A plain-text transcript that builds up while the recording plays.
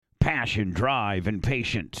passion, drive, and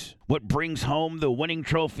patience. What brings home the winning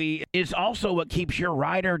trophy is also what keeps your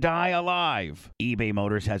ride or die alive. eBay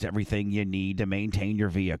Motors has everything you need to maintain your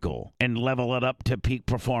vehicle and level it up to peak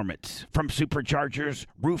performance. From superchargers,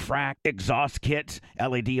 roof rack, exhaust kits,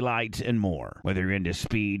 LED lights, and more. Whether you're into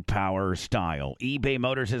speed, power, or style, eBay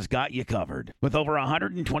Motors has got you covered. With over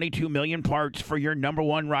 122 million parts for your number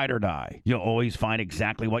one ride or die, you'll always find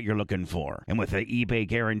exactly what you're looking for. And with the eBay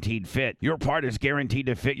Guaranteed Fit, your part is guaranteed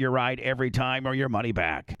to fit your ride every time or your money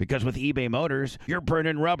back. Because with eBay Motors, you're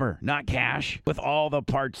burning rubber, not cash, with all the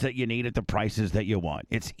parts that you need at the prices that you want.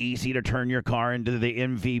 It's easy to turn your car into the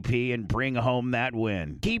MVP and bring home that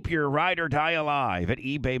win. Keep your ride or die alive at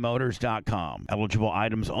ebaymotors.com. Eligible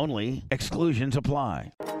items only. Exclusions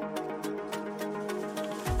apply.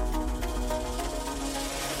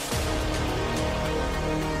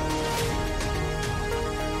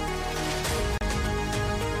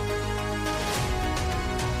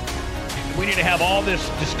 We need to have all this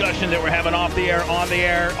discussion that we're having off the air, on the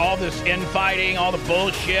air, all this infighting, all the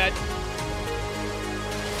bullshit.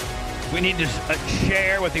 We need to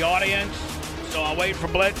share with the audience. So I'll wait for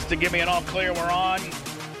Blitz to give me an all clear. We're on.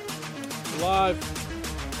 Live.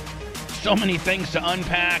 So many things to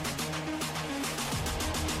unpack,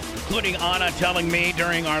 including Anna telling me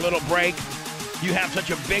during our little break, you have such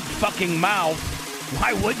a big fucking mouth.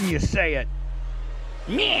 Why wouldn't you say it?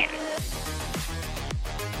 Yeah.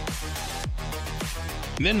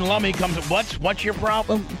 And then Lummy comes. What's your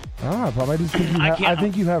problem? Probably just think I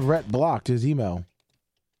think you have Rhett blocked his email.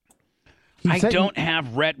 I don't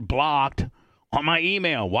have Rhett blocked on my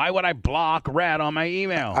email. Why would I block Rhett on my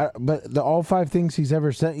email? But all 5 things he's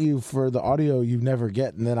ever sent you for the audio you never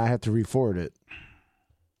get, and then I have to re-forward it.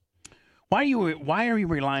 Why are you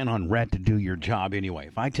relying on Rhett to do your job anyway?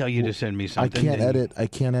 If I tell you to send me something, I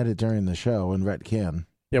can't edit during the show, and Rhett can.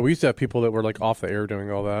 Yeah, we used to have people that were like off the air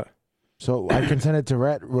doing all that. So I can send it to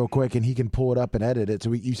Rhett real quick, and he can pull it up and edit it.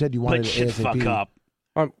 So you said you wanted it ASAP. Fuck up.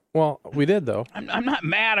 Well, we did, though. I'm not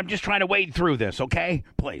mad. I'm just trying to wade through this, okay?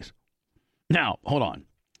 Please. Now, hold on.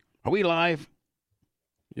 Are we live?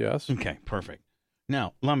 Yes. Okay, perfect.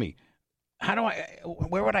 Now, Lummy,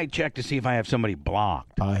 where would I check to see if I have somebody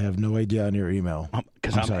blocked? I have no idea on your email. I'm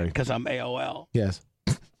sorry. Because I'm AOL? Yes.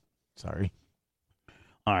 Sorry.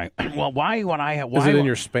 All right. Well, why would I have... Is it in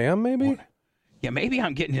your spam, maybe? Yeah, maybe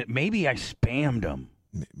I'm getting it. Maybe I spammed them.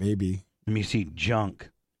 Maybe. Let me see. Junk.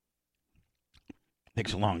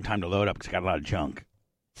 Takes a long time to load up because it's got a lot of junk.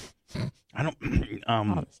 I don't.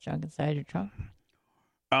 All this junk inside your trunk.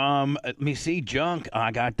 Let me see. Junk.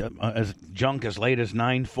 I got junk as late as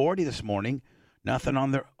 9:40 this morning. Nothing on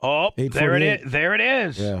there. Oh, there it is. There it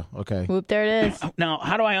is. Yeah. Okay. Whoop! There it is. Now,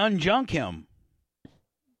 how do I unjunk him?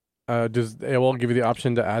 Does AOL give you the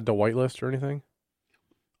option to add to whitelist or anything?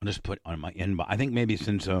 I'll just put on my inbox. I think maybe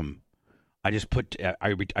since I just put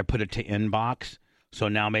I put it to inbox, so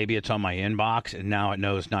now maybe it's on my inbox, and now it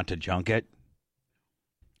knows not to junk it.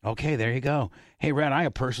 Okay, there you go. Hey, Red, I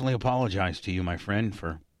personally apologize to you, my friend,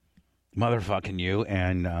 for motherfucking you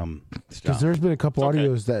and stuff. Because there's been a couple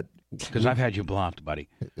audios that because I've had you blocked, buddy.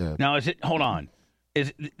 Yeah. Now is it? Hold on.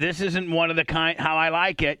 This isn't one of the kind how I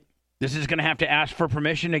like it? This is going to have to ask for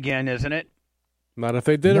permission again, isn't it? Not if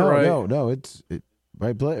they did it right. No, it's.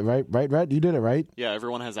 Right, Rhett? You did it, right? Yeah,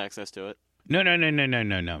 everyone has access to it. No.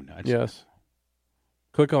 Yes.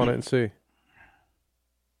 Click on it and see.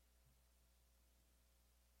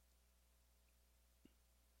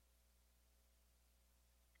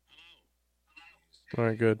 All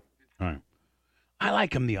right, good. All right. I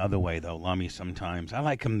like him the other way, though, Lummy, sometimes. I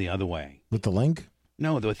like him the other way. With the link?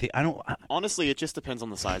 No, I don't... Honestly, it just depends on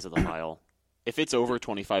the size of the file. If it's over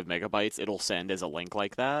 25 megabytes, it'll send as a link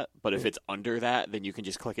like that. But if it's under that, then you can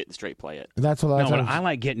just click it and straight play it. That's what I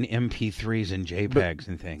like getting MP3s and JPEGs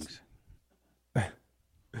and things.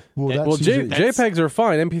 JPEGs are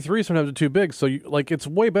fine. MP3s sometimes are too big, so it's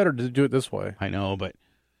way better to do it this way. I know, but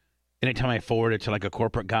anytime I forward it to like a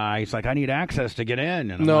corporate guy, it's like I need access to get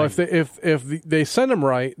in. And no, if they send them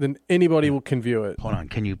right, then anybody can view it. Hold on,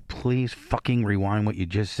 can you please fucking rewind what you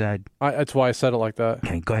just said? That's why I said it like that.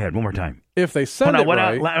 Okay, go ahead one more time. If they send it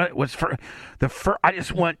right, I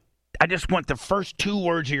just want the first 2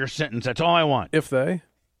 words of your sentence. That's all I want. If they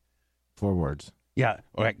 4 words. Yeah,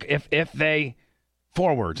 right. If they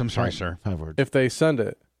 4 words. I'm sorry, sir. 5 words. If they send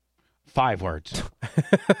it 5 words.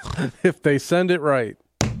 If they send it right.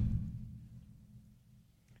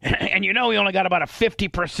 And we only got about a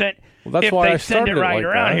 50%. Well, that's if why they I send it started right like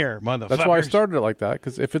around that. here, motherfuckers. That's why I started it like that,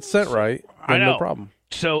 because if it's sent right, then no problem.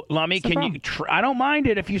 So, Lummy, I don't mind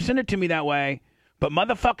it if you send it to me that way, but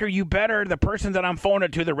motherfucker, the person that I'm forwarding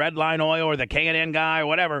it to, the Red Line Oil or the K&N guy or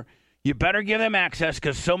whatever, You better give them access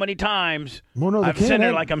because so many times Well, no, I've they said can't.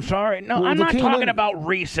 it like, I'm sorry. No, Well, I'm they not can't talking then. about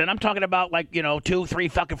recent. I'm talking about 2, 3,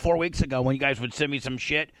 fucking 4 weeks ago when you guys would send me some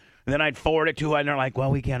shit. And then I'd forward it to her and they're like, well,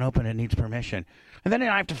 we can't open it. It needs permission. And then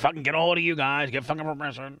I have to fucking get a hold of you guys, get fucking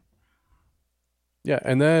permission. Yeah,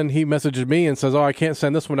 and then he messages me and says, "Oh, I can't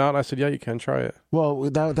send this one out." And I said, "Yeah, you can try it."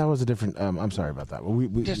 Well, that was a different. I'm sorry about that. We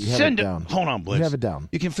Just have send it it. down. Hold on, Blitz. We have it down.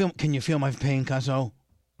 You can feel. Can you feel my pain, Cuzzo?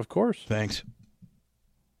 Of course. Thanks.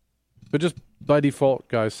 But just by default,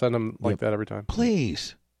 guys, send them like that every time.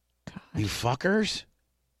 Please, you fuckers.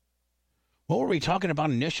 What were we talking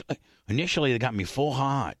about initially? Initially, they got me full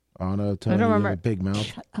hot. Oh no, I Tony, don't you remember. have a big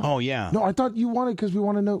mouth. Oh yeah. No, I thought you wanted because we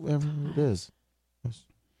want to know whatever it is.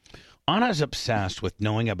 Anna's obsessed with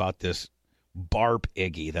knowing about this barb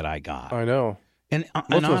Iggy that I got. I know. And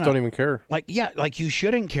Most of us Anna, don't even care. like you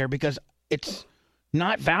shouldn't care because it's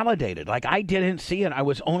not validated. Like I didn't see it. I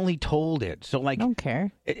was only told it. So like I don't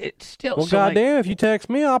care. it's still Well, so, like, goddamn, if you text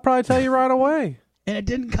me, I'll probably tell you right away. and it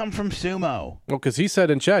didn't come from Sumo. Well, because he said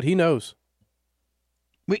in chat, he knows.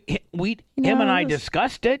 Him and I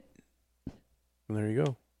discussed it. And there you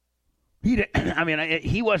go.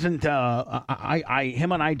 He wasn't.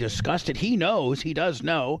 Him and I discussed it. He knows. He does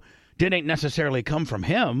know. Didn't necessarily come from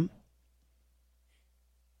him.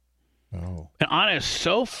 Oh, And Anna is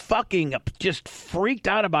so fucking just freaked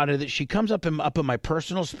out about it that she comes up in my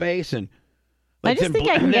personal space and. I just think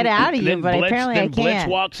I can get out of you, but apparently I Blitz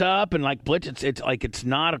can't. walks up and like Blitz, it's like it's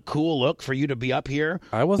not a cool look for you to be up here.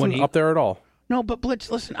 I wasn't when up there at all. No, but Blitz,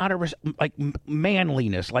 listen, out of like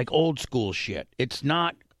manliness, like old school shit. It's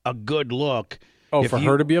not a good look. Oh, if for you-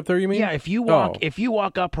 her to be up there, you mean? Yeah, if you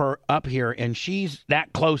walk up here and she's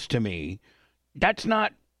that close to me, that's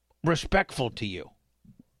not respectful to you.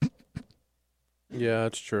 Yeah,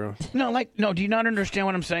 that's true. No, do you not understand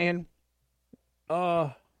what I'm saying?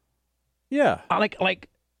 Yeah.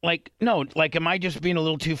 Am I just being a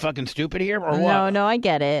little too fucking stupid here or what? No, I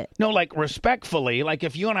get it. No, like respectfully, like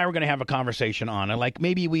if you and I were going to have a conversation on it, like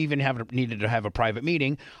maybe we even needed to have a private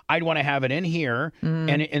meeting, I'd want to have it in here,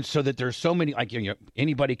 and so that there's so many, like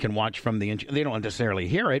anybody can watch from they don't necessarily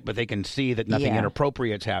hear it, but they can see that nothing Yeah.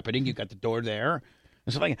 inappropriate's happening. You got the door there,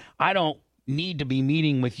 and so like I don't need to be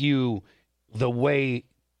meeting with you the way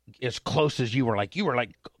as close as you were like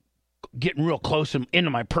getting real close into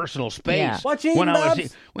my personal space Yeah. when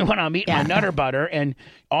I'm eating my Nutter Butter, and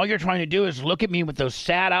all you're trying to do is look at me with those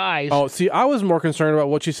sad eyes. Oh, see, I was more concerned about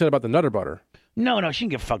what she said about the Nutter Butter. No, she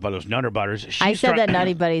didn't give a fuck about those Nutter Butters. I said that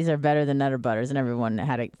Nutty Buddies are better than Nutter Butters, and everyone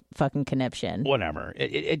had a fucking conniption. Whatever.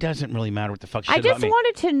 It doesn't really matter what the fuck she I said about just me.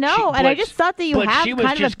 wanted to know, and I just thought that you Blitz, have she was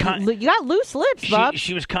just you got loose lips, Bob.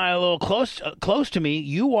 She was kind of a little close to me.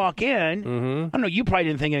 You walk in. Mm-hmm. I don't know. You probably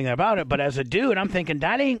didn't think anything about it, but as a dude, I'm thinking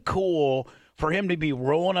that ain't cool for him to be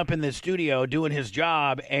rolling up in the studio doing his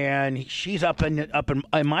job, and she's up in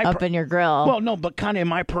my Up in your grill. well, no, but kind of in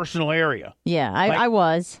my personal area. Yeah, like- I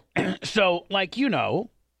was. So, like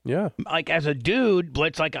Yeah. like as a dude,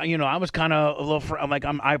 Blitz, like I was kind of a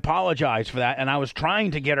little I apologize for that, and I was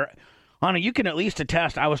trying to get her. Anna, you can at least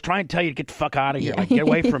attest. I was trying to tell you to get the fuck out of here, like get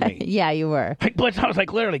away from me. Yeah, you were. Like Blitz, I was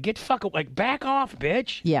like literally get back off,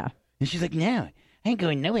 bitch. Yeah. And she's like, no, I ain't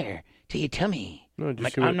going nowhere till you tell me. No, I'm just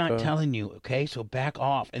like, see I'm what, not telling you, okay? So back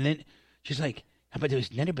off. And then she's like, how about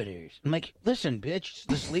those Nutter Butters? I'm like, listen, bitch,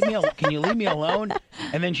 just leave me. Can you leave me alone?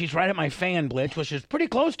 And then she's right at my fan, Blitz, which is pretty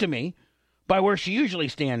close to me, by where she usually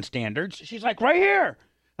stands standards. She's like, right here.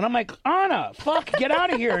 And I'm like, Anna, fuck, get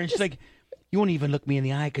out of here. And she's like, you won't even look me in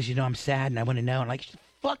the eye because you know I'm sad and I want to know. And like,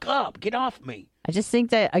 fuck up, get off me. I just think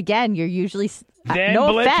that, again, you're usually... Then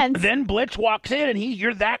no Blitz, offense. Then Blitz walks in and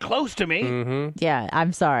you're that close to me. Mm-hmm. Yeah,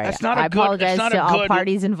 I'm sorry. That's not a I good- apologize it's not to a all good-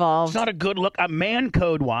 parties involved. It's not a good look. Man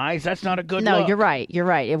code wise, that's not a good No, look. you're right. You're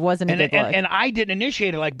right. It wasn't a good look. And I didn't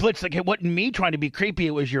initiate it like Blitz. Like it wasn't me trying to be creepy.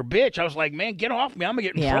 It was your bitch. I was like, man, get off me. I'm gonna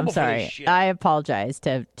get in Yeah, I'm trouble for sorry. this shit. I apologize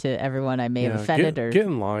to everyone I may have offended or get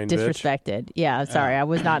in line, bitch. disrespected. Yeah, I'm sorry. I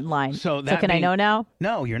was not in line. So can I know now?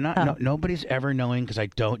 No, you're not. Oh. No, nobody's ever knowing because I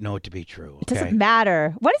don't know it to be true. It Okay? doesn't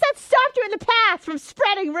matter. What has that stopped you in the past from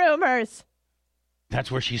spreading rumors? That's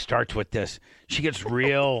where she starts with this. She gets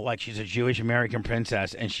real like she's a Jewish American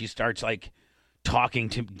princess, and she starts like talking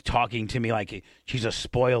to me like she's a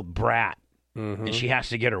spoiled brat, and she has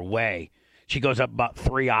to get her way. She goes up about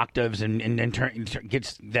 3 octaves and then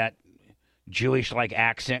gets that Jewish like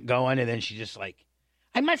accent going, and then she just like,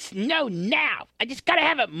 I must know now. I just gotta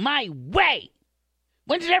have it my way.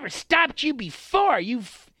 When's it ever stopped you before?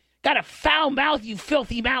 You've got a foul mouth, you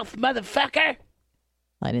filthy mouth motherfucker.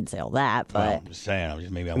 I didn't say all that, but I'm just saying.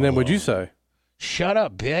 And then what'd you say? Shut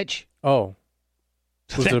up, bitch. Oh.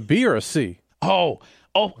 Was it a B or a C? Oh,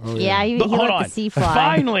 Oh, Yeah, he but hold let on. the sea fly.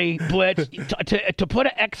 Finally, Blitz, to put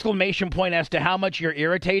an exclamation point as to how much you're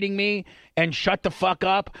irritating me and shut the fuck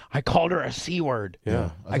up, I called her a C word. Yeah.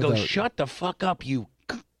 I go, shut the fuck up, you.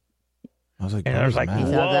 I was like, And I was like, You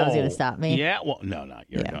whoa. thought that was going to stop me? Yeah, well, no, not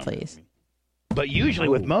you're Yeah, done. please. But usually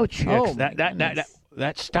with most chicks, Oh,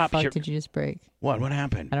 that stops Fuck, your. did you just break? What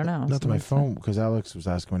happened? I don't know. not to my phone because Alex was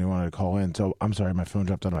asking when he wanted to call in. So I'm sorry, my phone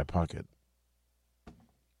dropped out of my pocket.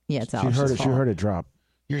 Yeah, it's She Alex's heard it. fault. She heard it drop.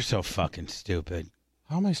 You're so fucking stupid.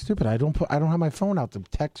 How am I stupid? I don't have my phone out to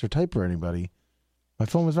text or type for anybody. My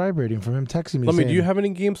phone was vibrating from him texting me. Let me. saying, Do you have any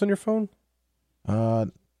games on your phone? No,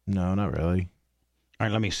 not really. All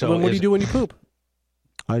right, let me. So Then what do you do when you poop?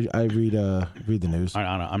 I read the news.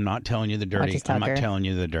 I'm not telling you the dirty. Watches I'm not Tucker. telling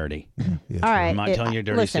you the dirty. Yeah, All right. I'm not telling you a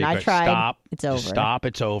dirty listen, secret. I tried. Stop. It's over. Stop.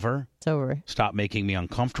 It's over. It's over. Stop making me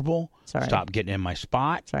uncomfortable. Sorry. Stop getting in my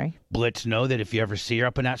spot. Sorry. Blitz, know that if you ever see her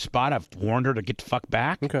up in that spot, I've warned her to get the fuck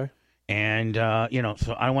back. Okay. And,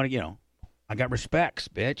 so I want to, I got respects,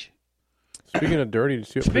 bitch. Speaking of dirty,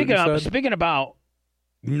 did you see what Rudy said? Speaking about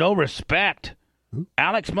no respect,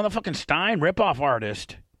 Alex motherfucking Stein, ripoff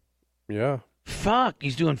artist. Yeah. Fuck,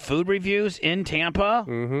 he's doing food reviews in Tampa.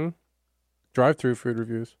 Mm-hmm. Drive-through food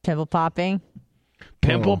reviews. Pimple popping.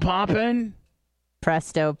 Pimple popping.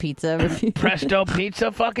 Presto pizza review. Presto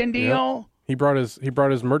pizza fucking deal. He brought his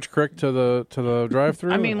merch crick to the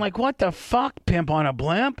drive-through. I mean, like, what the fuck, pimp on a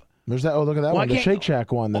blimp? There's that. Oh, look at that Why one. The can't- Shake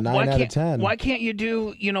Shack one. The 9 out of 10. Why can't you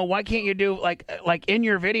do, why can't you do, like in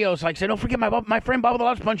your videos, like, say, don't forget my friend Bubba the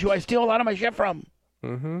Love Sponge, who I steal a lot of my shit from.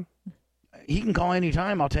 Mm-hmm. He can call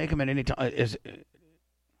anytime. I'll take him at any time. Is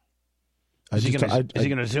he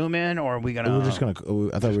going to zoom in, or are we going to? We're just gonna.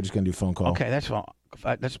 I thought we were just gonna do phone call. Okay, that's fine.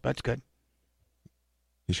 That's good.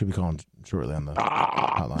 He should be calling shortly on the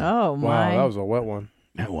hotline. Oh, my. Wow, that was a wet one.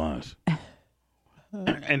 It was.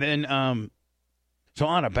 And then, so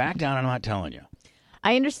Anna, back down. I'm not telling you.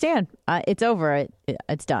 I understand. It's over.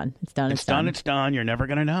 It's done. It's done. It's done. It's done. You're never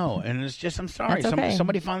going to know. And it's just, I'm sorry. That's okay.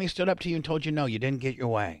 Somebody finally stood up to you and told you no, you didn't get your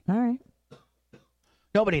way. All right.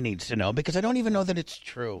 Nobody needs to know because I don't even know that it's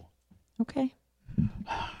true. Okay.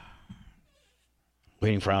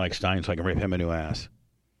 Waiting for Alex Stein so I can rip him a new ass.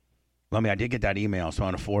 I did get that email, so I'm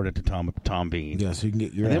going to forward it to Tom Bean. Yeah, so you can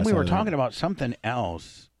get your. And then ass we out were of talking there. about something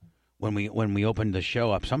else when we opened the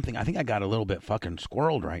show up. Something I think I got a little bit fucking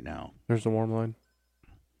squirreled right now. There's the warm line.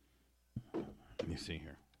 Let me see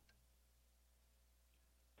here.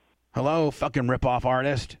 Hello, fucking ripoff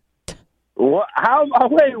artist. What? How?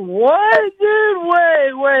 Wait, what, dude?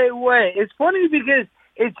 Wait. It's funny because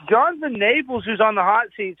it's Jonathan Naples who's on the hot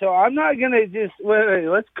seat, so I'm not gonna just wait.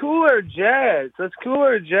 Let's cool our jets.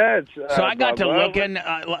 So I got to Bubba.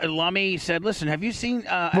 looking. Lummy said, "Listen, have you seen no,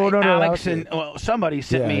 Alex that was- and somebody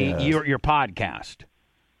sent me Yeah. your podcast?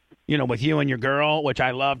 With you and your girl, which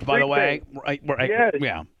I loved, by the way. Right, Yes.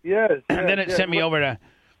 yeah. Yes. And then it yes. sent me over to,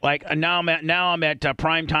 now I'm at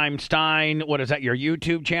Primetime Stein. What is that? Your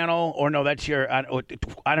YouTube channel? Or no, that's your.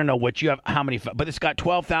 I don't know what you have. How many? But it's got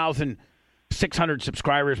 12,600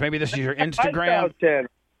 subscribers. Maybe this is your Instagram. Lifestyle channel.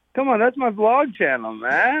 Come on, that's my vlog channel,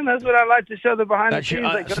 man. That's what I like to show the behind That's the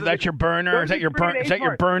your. scenes. So that's your burner. Is that your burn? Is that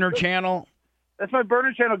your burner channel? That's my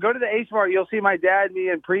burner channel. Go to the Ace Mart. You'll see my dad, me,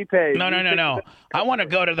 and prepaid. No. I want to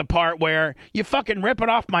go to the part where you fucking ripping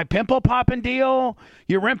off my pimple popping deal.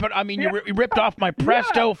 You ripped off my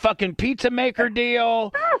Presto fucking pizza maker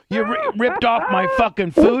deal. You ripped off my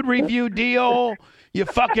fucking food review deal. You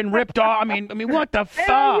fucking ripped off. I mean, what the And fuck?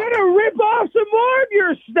 I'm gonna rip off some more of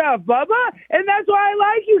your stuff, Bubba, and that's why I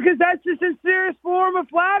like you, because that's the sincerest form of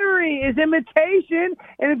flattery is imitation.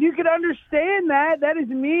 And if you could understand that, that is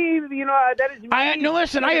me. That is me.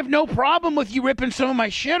 Listen, I have no problem with you ripping some of my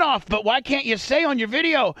shit off, but why can't you say on your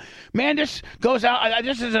video, man, this goes out.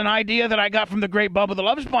 This is an idea that I got from the great Bubba the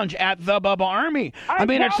Love Sponge at the Bubba Army. I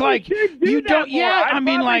mean, it's probably like should do you that don't. more. Yeah, I I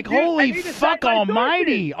mean, probably like, do. I holy need to fuck cite my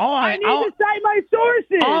almighty! I need to cite my sources.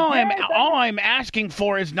 All I'm asking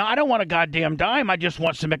for is I don't want a goddamn dime. I just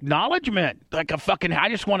want some acknowledgement. I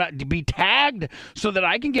just want to be tagged so that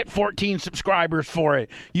I can get 14 subscribers for it.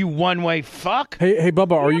 You one-way fuck. Hey,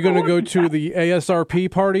 Bubba, are you going to go to the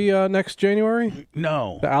ASRP party next January?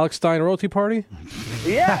 No. The Alex Stein royalty party?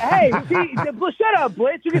 Yeah, hey, shut up,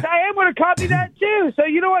 Blitz, because I am going to copy that too. So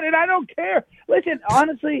you know what? And I don't care. Listen,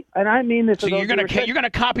 honestly, and I mean this. So you're gonna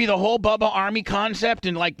copy the whole Bubba Army concept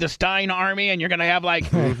and like the Stein Army, and you're gonna have like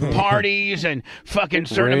parties and fucking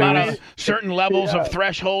certain levels of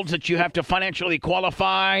thresholds that you have to financially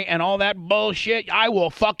qualify and all that bullshit. I will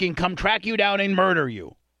fucking come track you down and murder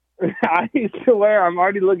you. I swear, I'm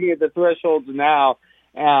already looking at the thresholds now.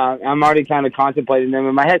 I'm already kind of contemplating them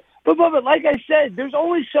in my head. But like I said, there's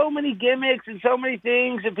only so many gimmicks and so many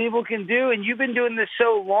things that people can do, and you've been doing this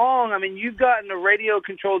so long. I mean, you've gotten a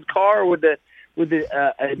radio-controlled car with the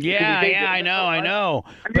I know.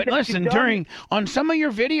 But listen, on some of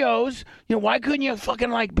your videos, why couldn't you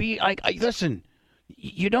fucking be listen,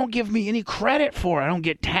 you don't give me any credit for it. I don't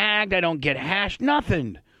get tagged. I don't get hashed.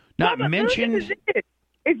 Nothing. Not mentioned.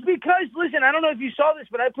 It's because, listen, I don't know if you saw this,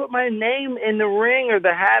 but I put my name in the ring or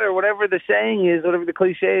the hat or whatever the saying is, whatever the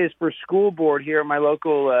cliche is for school board here at my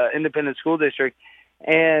local independent school district.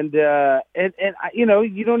 And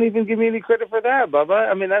you don't even give me any credit for that, Bubba.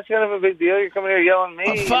 I mean, that's kind of a big deal. You're coming here yelling at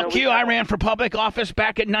me. Fuck you. I ran for public office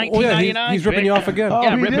back in 1999. He's ripping you off again.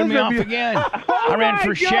 Yeah, ripping me off again. I ran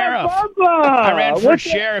for sheriff. Bubba. I ran for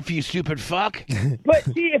sheriff, you stupid fuck. But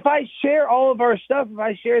see, if I share all of our stuff, if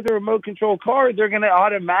I share the remote control car, they're going to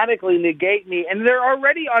automatically negate me. And they're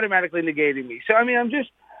already automatically negating me. So, I mean,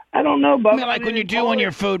 I don't know, Bubba. I mean, when you do on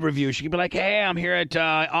your food reviews, you can be like, hey, I'm here at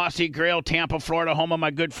Aussie Grill, Tampa, Florida, home of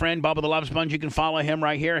my good friend, Bubba the Love Sponge. You can follow him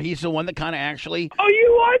right here. He's the one that kind of actually... Oh,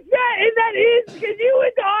 you want that? And that is because you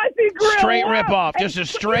went to Aussie Grill. Straight rip-off. Just a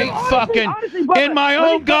straight honestly, Bubba, in my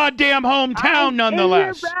own goddamn hometown,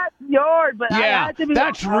 nonetheless. In your backyard, but yeah,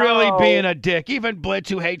 that's really being a dick. Even Blitz,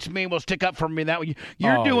 who hates me, will stick up for me that way.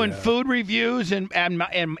 You're doing food reviews in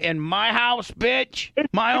my house, bitch.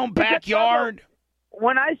 My own backyard.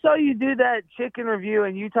 When I saw you do that chicken review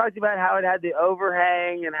and you talked about how it had the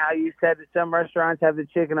overhang and how you said that some restaurants have the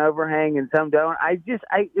chicken overhang and some don't,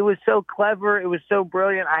 it was so clever. It was so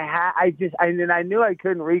brilliant. I knew I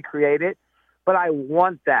couldn't recreate it, but I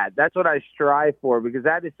want that. That's what I strive for because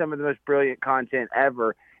that is some of the most brilliant content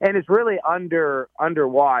ever. And it's really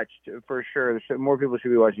underwatched for sure. More people should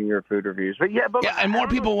be watching your food reviews. But and more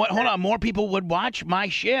people would watch my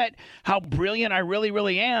shit. How brilliant I really,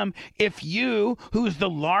 really am. If you, who's the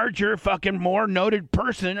larger, fucking more noted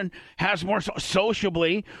person and has more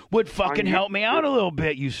sociably, would fucking help me out a little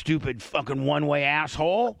bit. You stupid fucking one-way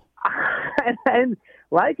asshole. And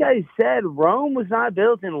like I said, Rome was not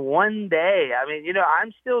built in one day. I mean,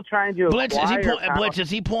 I'm still trying to Blitz, is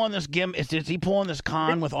he pulling this is he pulling this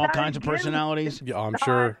con with all kinds of personalities? Yeah, I'm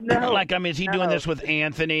sure. No, is he doing this with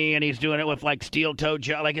Anthony and he's doing it with Steel Toe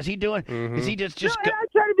Joe? Is he doing? Mm-hmm. Is he just? I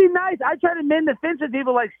try to be nice. I try to mend the fence with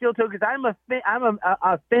people like Steel Toe because I'm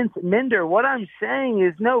a fence mender. What I'm saying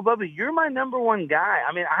is, no, Bubba, you're my number one guy.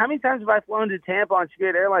 I mean, how many times have I flown to Tampa on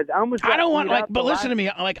Spirit Airlines? I don't want but listen to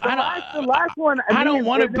me. The last one. I don't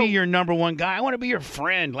want to be your number one guy. I want to be your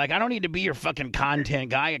friend. I don't need to be your fucking content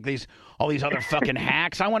guy like all these other fucking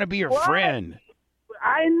hacks. I want to be your friend.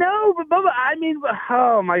 I know, but Bubba, I mean,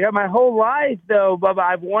 oh my God, my whole life though, Bubba,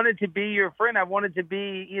 I've wanted to be your friend. I wanted to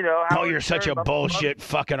be, you're such a bullshit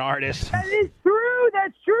fucking artist. That is true.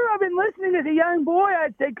 That's true. I've been listening as a young boy.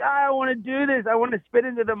 I'd say, God, I want to do this. I want to spit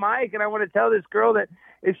into the mic, and I want to tell this girl that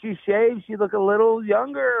if she shaves, she'd look a little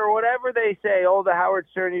younger or whatever they say. Oh, the Howard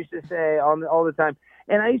Stern used to say all the time.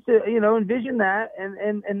 And I used to, envision that,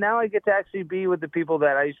 and now I get to actually be with the people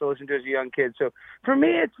that I used to listen to as a young kid. So for me,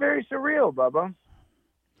 it's very surreal, Bubba.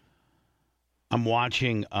 I'm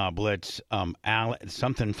watching Blitz,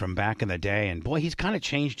 something from back in the day, and boy, he's kind of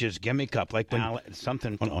changed his gimmick up.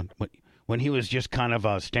 When he was just kind of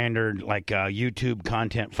a standard YouTube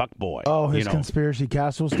content fuckboy. Oh, his Conspiracy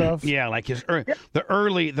Castle stuff. Yeah, the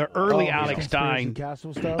early Alex Stein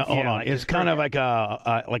Castle stuff. Hold on, it's kind of like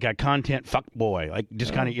a content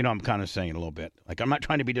fuckboy. I'm kind of saying it a little bit. I'm not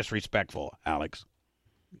trying to be disrespectful, Alex.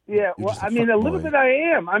 Yeah, well, I mean, a little bit I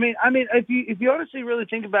am. I mean, if you honestly really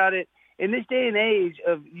think about it, in this day and age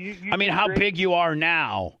of you how big you are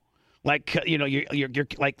now. You're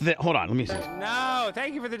like that. Hold on, let me see. No,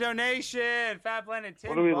 thank you for the donation. Fat Planet 10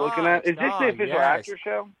 What are we looking at? Is this the official after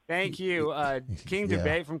show? Thank you. King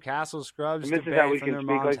Debate from Castle Scrubs. And this is how we can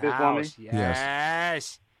speak like this, house.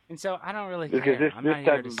 Yes. And so I don't really care. Because this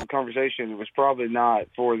type of conversation was probably not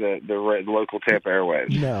for the local Tampa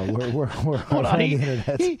airwaves. No, we're hold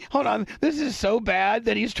on. Hold on. This is so bad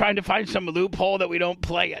that he's trying to find some loophole that we don't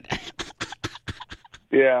play it.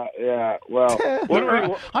 Yeah. Well,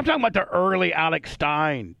 I'm talking about the early Alex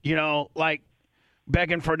Stein.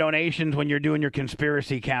 Begging for donations when you're doing your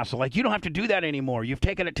Conspiracy Castle. You don't have to do that anymore. You've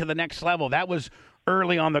taken it to the next level. That was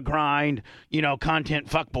early on the grind, content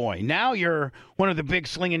fuckboy. Now you're one of the big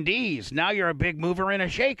slinging D's. Now you're a big mover and a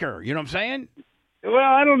shaker. You know what I'm saying? Well,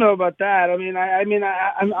 I don't know about that.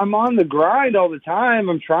 I'm on the grind all the time.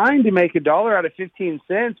 I'm trying to make $1 out of 15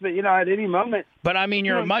 cents, but at any moment. But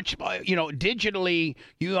you're much, digitally,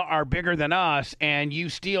 you are bigger than us, and you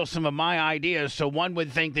steal some of my ideas. So one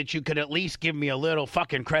would think that you could at least give me a little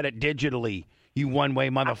fucking credit digitally. You one-way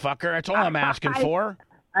motherfucker. That's all I'm asking for.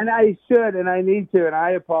 And I should, and I need to, and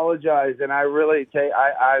I apologize, and I really take,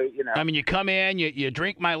 I mean, you come in, you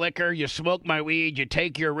drink my liquor, you smoke my weed, you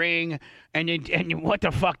take your ring, and you what the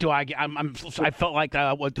fuck do I get? I felt like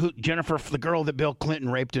Jennifer, the girl that Bill Clinton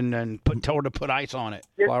raped and told her to put ice on it.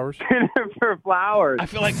 Flowers. Jennifer Flowers. I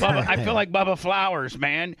feel like Bubba Flowers,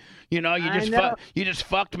 man. You know, you just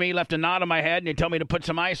fucked me, left a knot on my head, and you told me to put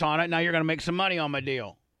some ice on it. Now you're gonna make some money on my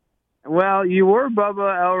deal. Well, you were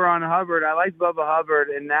Bubba L. Ron Hubbard. I liked Bubba Hubbard,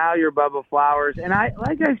 and now you're Bubba Flowers. And I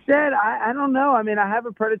don't know. I mean, I have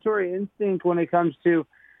a predatory instinct when it comes to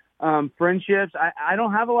friendships. I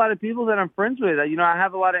don't have a lot of people that I'm friends with. You know, I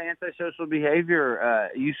have a lot of antisocial behavior.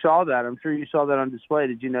 You saw that. I'm sure you saw that on display.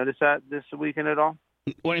 Did you notice that this weekend at all?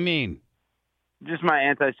 What do you mean? Just my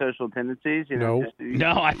antisocial tendencies. You know,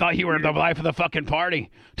 No, I thought you were the life of the fucking party.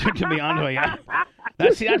 To be honest with you.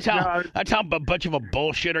 That's how much of a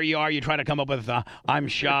bullshitter you are. You try to come up with I'm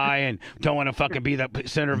shy and don't want to fucking be the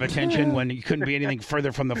center of attention when you couldn't be anything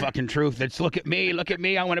further from the fucking truth. It's look at me.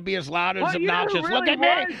 I want to be as loud as obnoxious. Really look at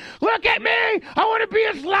me. I want to be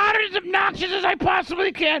as loud and as obnoxious as I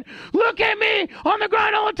possibly can. Look at me on the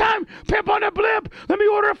grind all the time. Pimp on the blip. Let me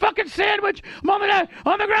order a fucking sandwich. I'm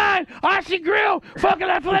on the grind. Icy grill. Fucking,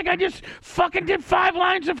 I feel like I just fucking did 5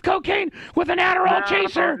 lines of cocaine with an Adderall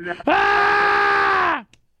chaser. No. Ah!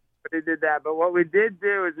 They did that, but what we did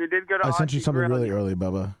do is we did go to. I sent you Aussie something Grill. really early,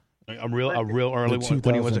 Bubba. A real early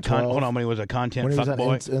when he was a content When he was on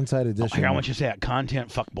fuckboy. Inside Edition. Here, I want you to say it. Content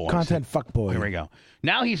fuckboy. Content fuckboy. Here we go.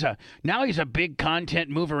 Now he's a big content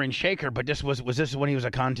mover and shaker. But this was this when he was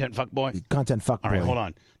a content fuckboy? Content fuckboy. All right, hold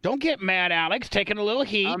on. Don't get mad, Alex. Taking a little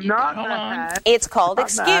heat. I'm not hold mad. on. It's called I'm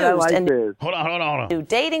Excused, not. I like and this. Hold on. new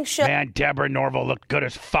dating show Man, Deborah Norville looked good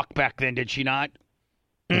as fuck back then, did she not?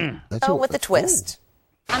 with a twist.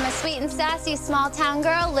 I'm a sweet and sassy small town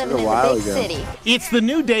girl living in the while big ago. city. It's the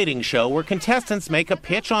new dating show where contestants make a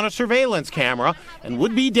pitch on a surveillance camera and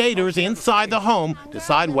would-be daters inside the home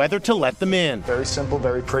decide whether to let them in. Very simple,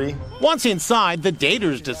 very pretty. Once inside, the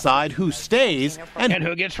daters decide who stays and And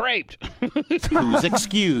who gets raped? who's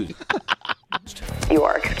excused. You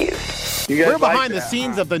are excused. You guys We're like behind the that,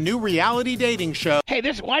 scenes of the new reality dating show. Hey,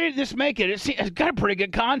 why did this make it? It's got a pretty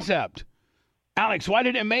good concept. Alex, why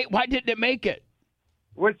didn't it make it?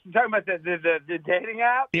 What's you talking about the dating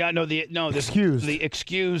app? Yeah, Excused. the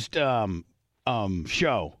excused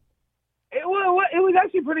show. It was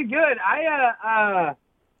actually pretty good.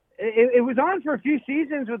 It was on for a few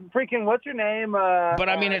seasons with freaking what's her name? But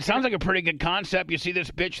I mean, it sounds like a pretty good concept. You see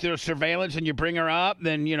this bitch through surveillance, and you bring her up.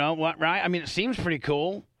 Then you know what, right? I mean, it seems pretty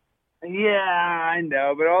cool. Yeah, I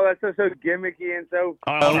know, but all that stuff's so gimmicky and so.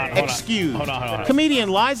 Hold on. Excused. Hold on.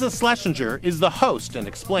 Comedian Liza Schlesinger is the host and Can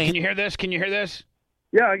explains you hear this?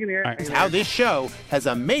 Yeah, I can hear it. All right. how this show has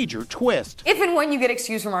a major twist. If and when you get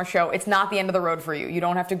excused from our show, it's not the end of the road for you. You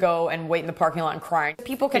don't have to go and wait in the parking lot and crying.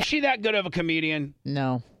 People can. Is she that good of a comedian?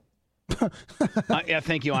 No. Yeah,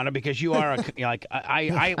 thank you, Anna, because you are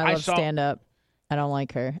I love saw stand up. I don't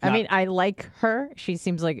like her. I No. mean, I like her. She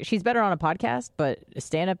seems like she's better on a podcast, but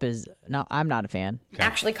stand up is no. I'm not a fan.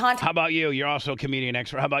 Actually contact. How about you? You're also a comedian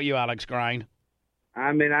expert. How about you, Alex Grind?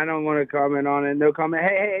 I mean, I don't want to comment on it. No comment.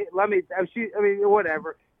 Hey, let me.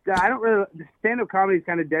 Whatever. I don't really. Stand-up comedy is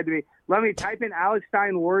kind of dead to me. Let me type in Alex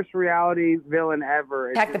Stein worst reality villain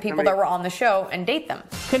ever. Contact the people that were on the show and date them.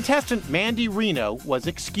 Contestant Mandy Reno was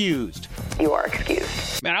excused. You are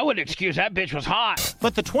excused. Man, I wouldn't excuse that bitch was hot.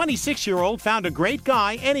 But the 26-year-old found a great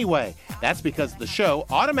guy anyway. That's because the show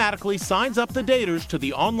automatically signs up the daters to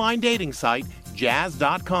the online dating site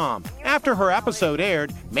Jazz.com. After her episode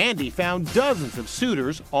aired, Mandy found dozens of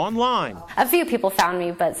suitors online. A few people found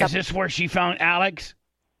me, but Is this where she found Alex?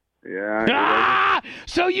 Yeah. Ah!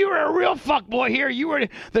 So you were a real fuckboy here.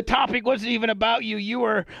 The topic wasn't even about you. You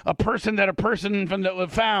were a person from the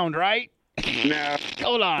found, right? No.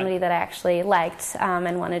 Hold on. somebody that I actually liked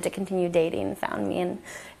and wanted to continue dating found me, and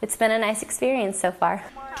it's been a nice experience so far.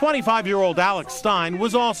 25-year-old Alex Stein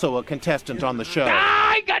was also a contestant on the show.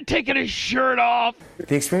 I got taking his shirt off.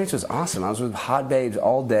 The experience was awesome. I was with hot babes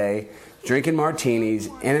all day, drinking martinis,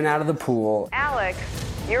 in and out of the pool. Alex,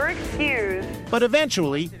 you're excused. But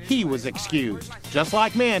eventually, he was excused. Just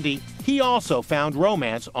like Mandy, he also found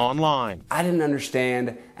romance online. I didn't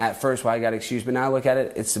understand at first why I got excused, but now I look at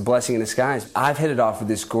it, it's a blessing in disguise. I've hit it off with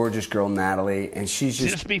this gorgeous girl, Natalie, and she's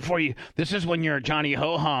just... This is when you're Johnny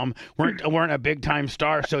Ho-Hum, weren't a big-time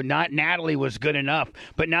star, so not Natalie was good enough.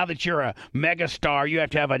 But now that you're a mega star, you have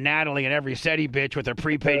to have a Natalie in every SETI bitch with a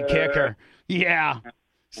prepaid kicker. Yeah.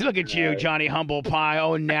 See, look at you, Johnny Humble Pie.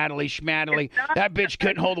 Oh, Natalie Schmattily. That bitch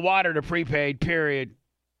couldn't hold water to prepaid, period.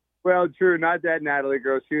 Well, true, not that Natalie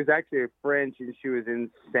girl. She was actually French, and she was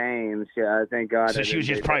insane. Thank God. So she was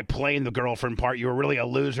just probably playing the girlfriend part. You were really a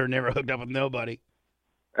loser, never hooked up with nobody.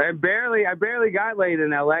 I barely got laid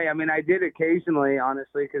in L.A. I mean, I did occasionally,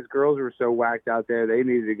 honestly, because girls were so whacked out there. They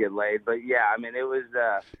needed to get laid. But, yeah, I mean, it was...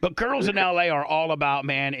 But girls in L.A. are all about,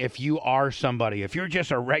 man, if you are somebody. If you're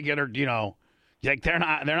just a regular, like they're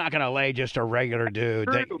not going to lay just a regular dude.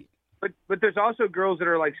 But there's also girls that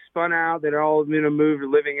are like spun out that are all moved,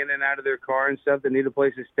 living in and out of their car and stuff. That need a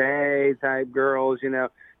place to stay type girls.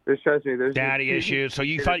 Trust me, there's daddy issues. So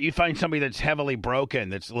you find somebody that's heavily broken,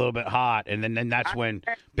 that's a little bit hot, and then that's when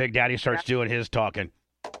Big Daddy starts doing his talking.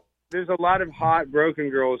 There's a lot of hot broken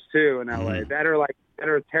girls too in LA that are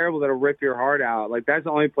terrible, that'll rip your heart out. Like that's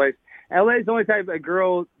the only place. LA is the only type of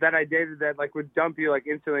girl that I dated that like would dump you like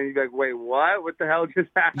instantly. And you'd be like, wait, what? What the hell just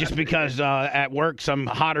happened? Just because at work some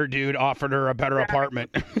hotter dude offered her a better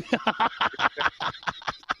apartment.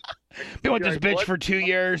 Been with this bitch for 2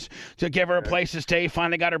 years to give her a place to stay.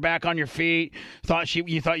 Finally got her back on your feet.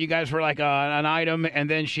 You thought you guys were like an item, and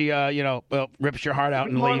then she rips your heart out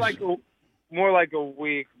and leaves. More like a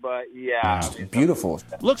week, but yeah. Beautiful.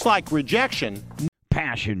 Looks like rejection.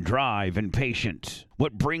 Passion, drive, and patience.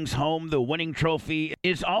 What brings home the winning trophy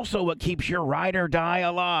is also what keeps your ride or die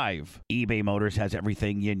alive. eBay Motors has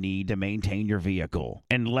everything you need to maintain your vehicle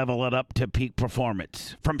and level it up to peak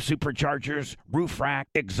performance. From superchargers, roof rack,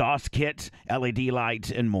 exhaust kits, LED lights,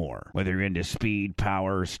 and more. Whether you're into speed,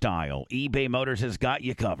 power, or style, eBay Motors has got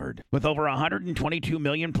you covered. With over 122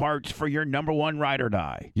 million parts for your number one ride or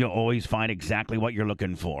die, you'll always find exactly what you're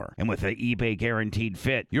looking for. And with the eBay Guaranteed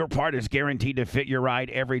Fit, your part is guaranteed to fit your ride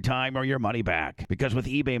every time or your money back. Because with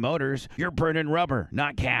eBay Motors, you're burning rubber,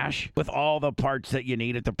 not cash, with all the parts that you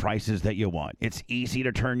need at the prices that you want. It's easy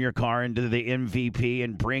to turn your car into the MVP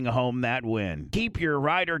and bring home that win. Keep your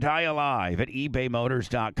ride or die alive at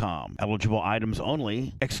ebaymotors.com. Eligible items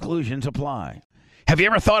only. Exclusions apply. Have you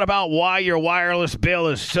ever thought about why your wireless bill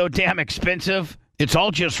is so damn expensive? It's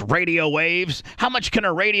all just radio waves. How much can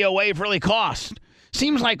a radio wave really cost?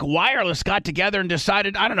 Seems like wireless got together and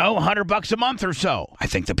decided, I don't know, $100 a month or so. I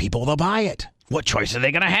think the people will buy it. What choice are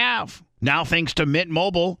they going to have? Now, thanks to Mint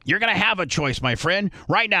Mobile, you're going to have a choice, my friend.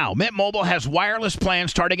 Right now, Mint Mobile has wireless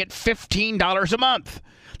plans starting at $15 a month.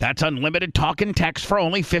 That's unlimited talk and text for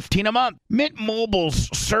only $15 a month. Mint Mobile's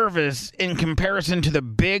service, in comparison to the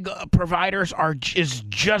big providers, is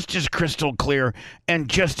just as crystal clear and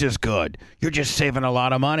just as good. You're just saving a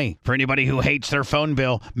lot of money. For anybody who hates their phone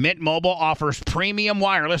bill, Mint Mobile offers premium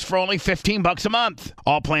wireless for only $15 a month.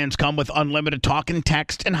 All plans come with unlimited talk and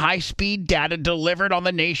text and high-speed data delivered on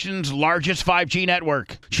the nation's largest 5G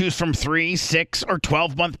network. Choose from 3, 6, or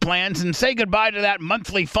 12-month plans and say goodbye to that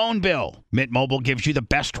monthly phone bill. Mint Mobile gives you the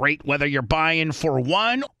best rate whether you're buying for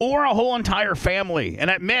one or a whole entire family. And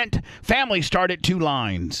at Mint, families start at 2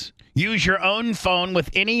 lines. Use your own phone with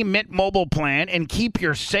any Mint Mobile plan and keep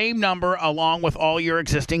your same number along with all your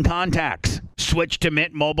existing contacts. Switch to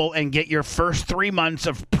Mint Mobile and get your first 3 months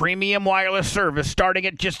of premium wireless service starting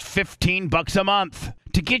at just $15 a month.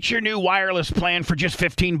 To get your new wireless plan for just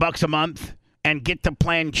 $15 a month and get the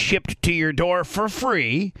plan shipped to your door for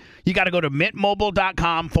free, you got to go to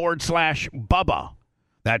mintmobile.com/Bubba.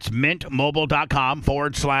 That's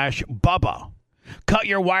mintmobile.com/Bubba. Cut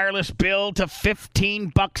your wireless bill to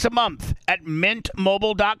 $15 a month at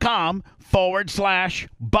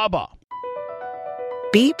mintmobile.com/Bubba.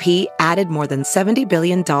 BP added more than $70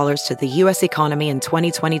 billion to the U.S. economy in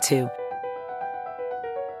 2022.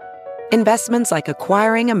 Investments like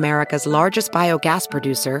acquiring America's largest biogas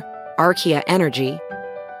producer, Archaea Energy,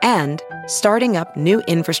 and starting up new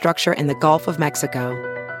infrastructure in the Gulf of Mexico.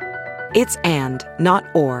 It's and, not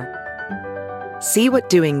or. See what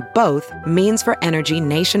doing both means for energy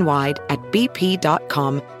nationwide at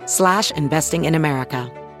bp.com/investing in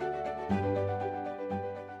America.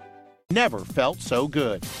 Never felt so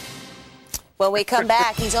good. When we come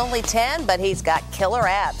back, he's only 10, but he's got killer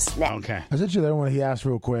abs. Next. Okay. I sent you that one he asked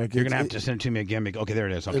real quick. You're going to have to send it to me again. Okay, there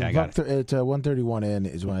it is. Okay, I got it. It's 131N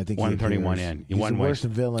is when I think 131N. He's the worst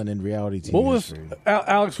villain in reality TV. What was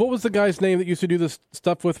Alex? What was the guy's name that used to do this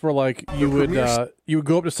stuff with? Where like you would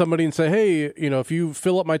go up to somebody and say, "Hey, if you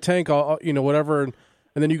fill up my tank, I'll whatever," and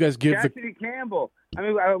then you guys give Cassidy Campbell. I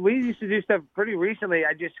mean, we used to do stuff pretty recently.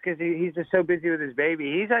 Because he's just so busy with his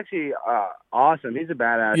baby. He's actually awesome. He's a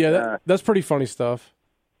badass. Yeah, that's pretty funny stuff.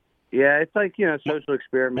 Yeah, it's like social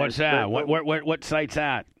experiment. What's that? What site's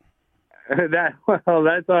that?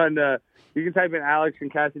 That's on. You can type in Alex and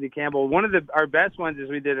Cassidy Campbell. One of our best ones is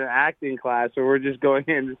we did an acting class, so we're just going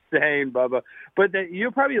insane, Bubba. But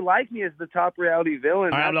you'll probably like me as the top reality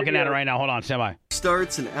villain. All right, I'm looking at it right now. Hold on, stand by.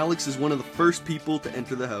 Starts, and Alex is one of the first people to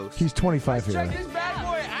enter the house. He's 25 here. Check this bad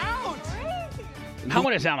boy out. How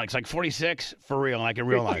old is Alex? Like 46 for real, like in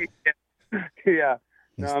real life. Yeah.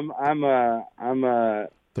 No, I'm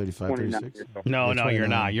 35, 36. No, you're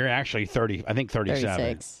not. You're actually 30. I think 37.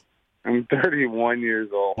 36. I'm 31 years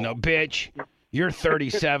old. No, bitch. You're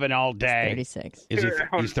 37 all day. 36. Is he?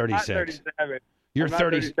 He's 36. 37. You're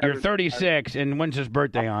 30. 37. You're 36. And when's his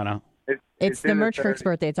birthday, Anna? It's the Merch Freak's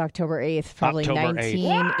birthday. It's October 8th, probably October 8th.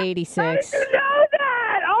 1986. How did you know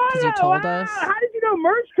that? Oh, Because you told us. How did you know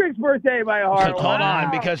Merch Creek's birthday by heart? Hold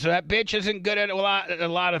on, because that bitch isn't good at a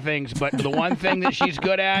lot of things, but the one thing that she's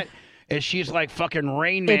good at is she's like fucking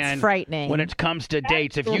Rain Man. It's frightening when it comes to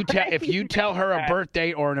dates. If you tell her a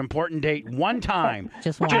birthday or an important date one time,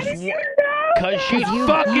 just one, because she's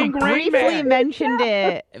fucking Rain briefly Man. mentioned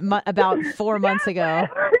it about 4 months ago.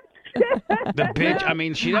 The bitch. I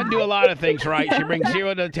mean, she doesn't do a lot of things right. She brings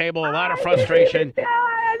zero to the table, a lot of frustration. Oh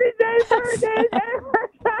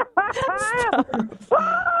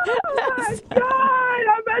my God!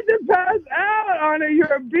 I'm about to pass out on it.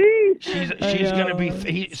 You're a beast. She's gonna be.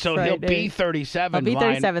 He'll be 37. I'll be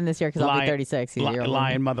 37 this year because I'll be 36.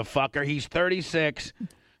 Lying motherfucker. He's 36,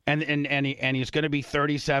 and he's gonna be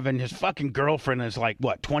 37. His fucking girlfriend is like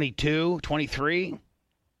what, 22, 23?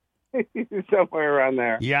 Somewhere around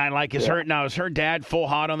there. Yeah, and like is her dad full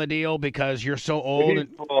hot on the deal because you're so old? He's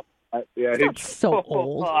full hot. Yeah, he's so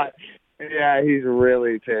old. Hot. Yeah, he's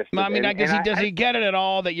really pissed. I mean, does he get it at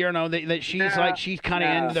all that that she's like she's kind of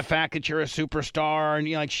into the fact that you're a superstar and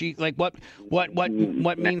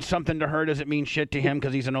what means something to her doesn't mean shit to him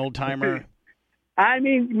because he's an old timer. I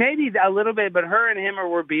mean, maybe a little bit, but her and him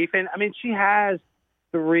were beefing. I mean, she has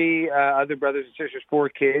 3 other brothers and sisters, 4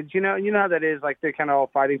 kids. You know how that is. Like they're kind of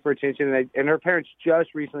all fighting for attention, and her parents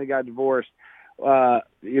just recently got divorced. In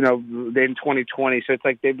 2020, so it's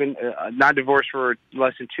like they've been not divorced for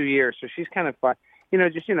less than 2 years. So she's kind of fun,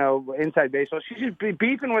 inside baseball. She's just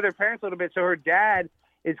beefing with her parents a little bit. So her dad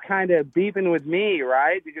is kind of beefing with me,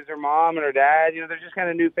 right? Because her mom and her dad, they're just kind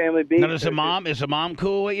of new family beef. Now, is the mom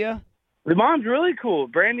cool with you? The mom's really cool.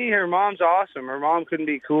 Brandy, her mom's awesome. Her mom couldn't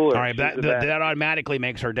be cooler. All right, that automatically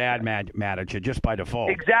makes her dad mad at you just by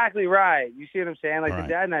default. Exactly right. You see what I'm saying? Like right. The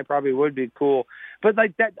dad and I probably would be cool, but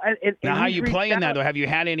like that. Now, how you playing that though? Have you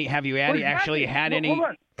actually had any? Hold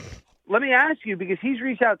on. Let me ask you, because he's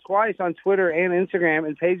reached out twice on Twitter and Instagram,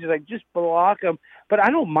 and Paige is like, just block him. But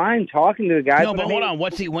I don't mind talking to the guy. No, but hold on.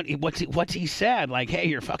 What's he said? Like, hey,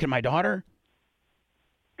 you're fucking my daughter.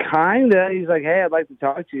 Kinda. He's like, hey, I'd like to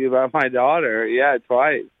talk to you about my daughter. Yeah,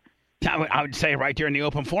 twice. I would say right there in the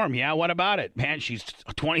open forum. Yeah, what about it, man? She's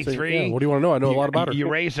 23. So, yeah, what do you want to know? I know a lot about her. You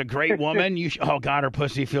raised a great woman. Oh God, her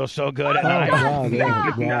pussy feels so good at night.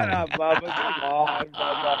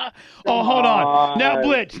 Oh, hold on. Now,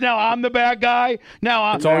 Blitz. Now I'm the bad guy.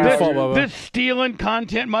 Now it's all your fault, Bubba. This stealing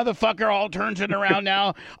content motherfucker all turns it around.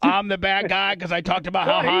 Now I'm the bad guy because I talked about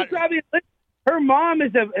how hot. Her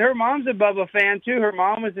mom's a Bubba fan too. Her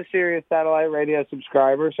mom was a Sirius Satellite Radio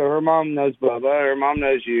subscriber, so her mom knows Bubba. Her mom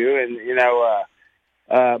knows you, and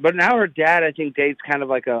but now her dad, I think, dates kind of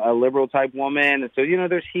like a liberal type woman, and so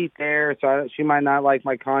there's heat there. So she might not like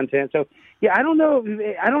my content. So yeah, I don't know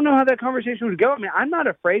how that conversation would go. I mean, I'm not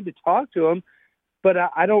afraid to talk to him, but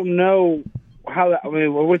I don't know how. I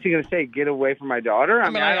mean, what's he going to say? Get away from my daughter?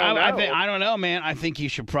 I don't know, man. I think you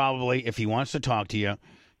should probably, if he wants to talk to you,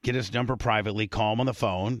 get his number privately, call him on the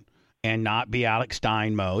phone, and not be Alex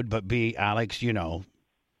Stein mode, but be Alex,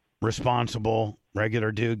 responsible,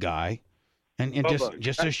 regular dude guy, and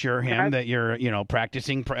just assure him that you're,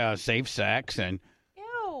 practicing safe sex and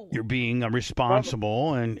you're being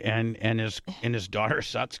responsible, and his daughter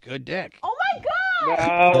sucks good dick. Oh my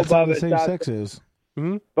God! No, that's how the safe sex is.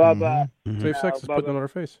 Mm-hmm. Bubba, safe sex is putting it on her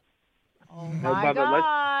face. Oh my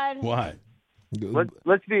God! What?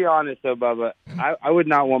 Let's be honest, though, Bubba. I would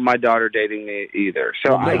not want my daughter dating me either.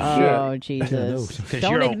 So Oh, Jesus.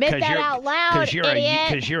 Don't admit that out loud, idiot.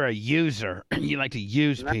 Because you're a user. You like to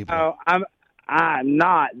use people. No, I'm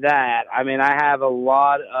not that. I mean, I have a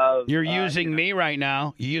lot of... You're using me right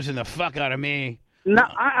now. You're using the fuck out of me. No,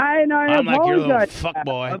 I I'm apologize. like your little fuck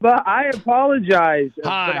boy. But I apologize.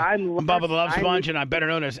 Hi, but I'm Bubba the Love Sponge, and I'm better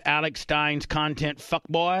known as Alex Stein's content fuck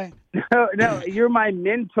boy. No, you're my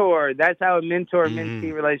mentor. That's how a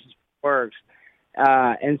mentor-mentee relationship works.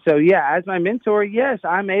 And so, yeah, as my mentor, yes,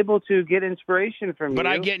 I'm able to get inspiration from you. But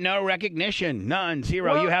I get no recognition, none,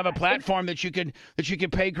 zero. Well, you have a platform that you could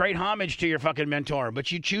pay great homage to your fucking mentor,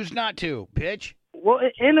 but you choose not to, bitch. Well,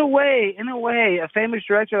 in a way, a famous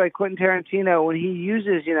director like Quentin Tarantino, when he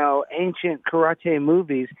uses, ancient karate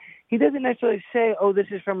movies, he doesn't necessarily say, oh, this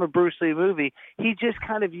is from a Bruce Lee movie. He just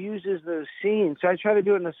kind of uses those scenes. So I try to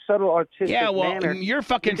do it in a subtle, artistic manner. Your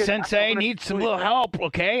fucking sensei needs some little help,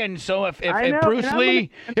 okay? And so if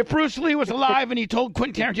Bruce Lee was alive and he told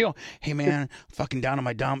Quentin Tarantino, hey, man, fucking down on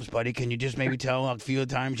my dumps, buddy, can you just maybe tell a few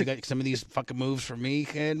times you got some of these fucking moves for me,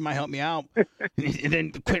 kid? Might help me out. And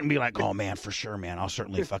then Quentin be like, oh, man, for sure, man. I'll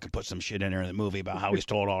certainly fucking put some shit in there in the movie about how he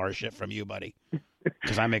stole all our shit from you, buddy.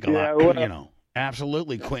 Because I make a lot,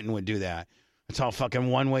 Absolutely, Quentin would do that. That's how fucking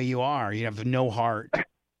one way you are. You have no heart,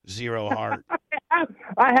 zero heart.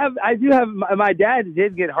 I do have. My dad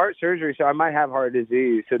did get heart surgery, so I might have heart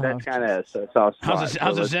disease. So that's kind of a soft spot.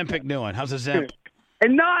 How's the Zempic doing? How's the Zemp?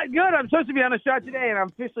 And not good. I'm supposed to be on a shot today, and I'm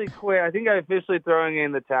officially quit. I think I'm officially throwing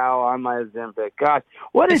in the towel on my Ozempic. Gosh,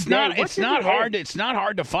 it's not hard. It's not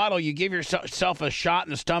hard to follow. You give yourself a shot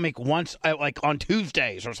in the stomach once, like on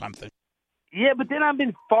Tuesdays or something. Yeah, but then I've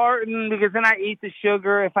been farting because then I eat the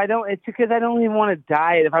sugar. It's because I don't even want to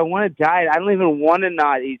diet. If I want to diet, I don't even want to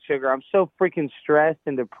not eat sugar. I'm so freaking stressed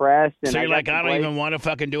and depressed. And so you're like, I don't even want to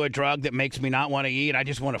fucking do a drug that makes me not want to eat. I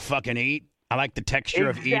just want to fucking eat. I like the texture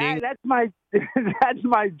of eating. That's my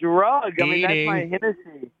drug. I mean, that's my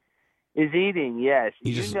Hennessy. Is eating, yes.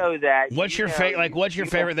 You know that. What's your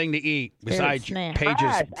favorite thing to eat besides Paige's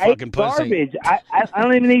I fucking eat pussy? Garbage. I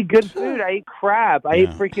don't even eat good food. I eat crap. I eat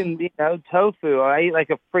freaking tofu. I eat like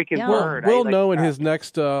a freaking bird. We'll know in his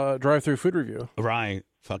next drive-through food review. Right.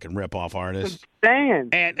 Fucking rip-off artist.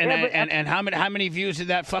 And how many views did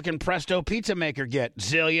that fucking Presto pizza maker get?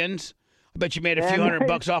 Zillions. I bet you made a few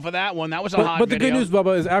 $100 off of that one. That was a hot But the video. good news,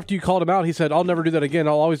 Bubba, is after you called him out, he said, I'll never do that again.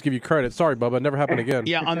 I'll always give you credit. Sorry, Bubba. It never happened again.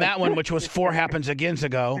 Yeah, on that one, which was 4 happens agains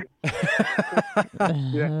ago. And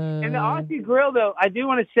the Aussie Grill, though, I do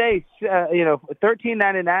want to say,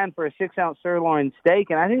 $13.99 for a 6-ounce sirloin steak,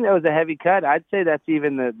 and I think that was a heavy cut. I'd say that's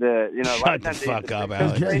even Shut the fuck up,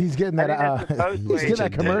 Alex. He's getting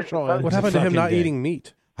that commercial. What happened to him not eating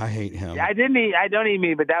meat? I hate him. I don't eat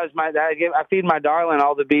meat, but that was I feed my darling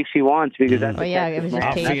all the beef she wants because that's. It was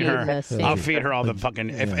just I'll feed her all the fucking.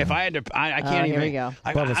 If I had to, I can't even. Here we go.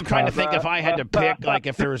 I'm trying to think if I had to pick, like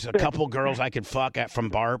if there was a couple girls I could fuck at from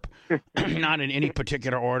Barp, not in any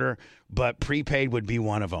particular order, but prepaid would be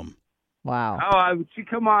one of them. Wow. Oh,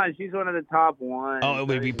 come on, she's one of the top ones. Oh, it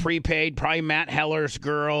would be prepaid. Probably Matt Heller's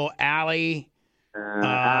girl, Allie.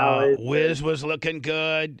 Wiz was looking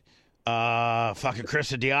good. Fucking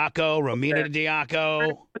Krista Diaco, Romina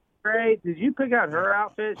Diaco. Great. Did you pick out her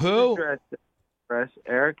outfit? Who?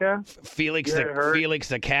 Erica. Felix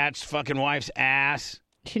the cat's fucking wife's ass.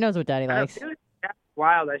 She knows what Daddy likes.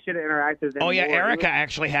 Wild. I should have interacted with them. Oh yeah, Erica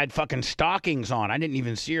actually had fucking stockings on. I didn't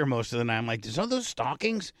even see her most of the night. I'm like, are those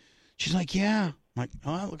stockings? She's like, yeah. I'm like,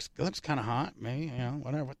 oh, it looks kind of hot. Maybe,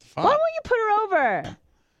 whatever. What the fuck? Why won't you put her over?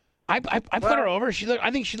 I put her over.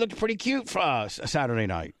 I think she looked pretty cute for us Saturday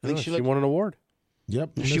night. I think she won an award.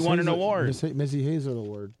 Yep. She won an award. Missy Hazel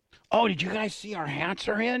award. Oh, did you guys see our hats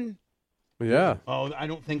are in? Yeah. Oh, I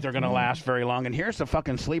don't think they're going to last very long. And here's the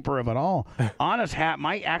fucking sleeper of it all. Anna's hat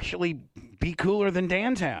might actually be cooler than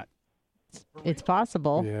Dan's hat. It's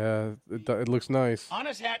possible. Yeah, it looks nice.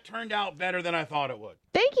 Anna's hat turned out better than I thought it would.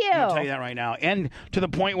 Thank you. I'll tell you that right now. And to the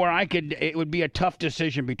point where it would be a tough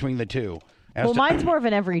decision between the two. Mine's more of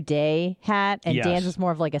an everyday hat, and Dan's is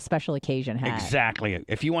more of like a special occasion hat. Exactly.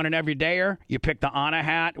 If you want an everydayer, you pick the Anna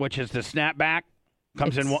hat, which is the snapback.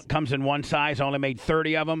 Comes in one size. Only made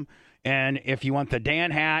 30 of them. And if you want the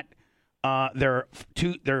Dan hat, they're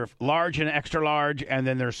large and extra large, and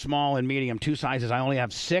then they're small and medium, 2 sizes. I only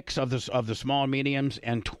have 6 of the small and mediums,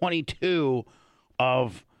 and 22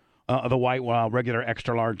 of the white, regular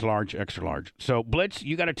extra large, extra large. So Blitz,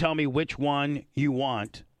 you got to tell me which one you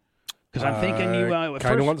want. Because I'm thinking you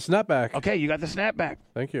kind of want the snapback. Okay, you got the snapback.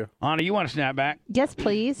 Thank you. Anna, you want a snapback? Yes,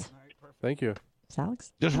 please. Thank you.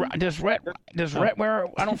 Alex? Does Rhett wear?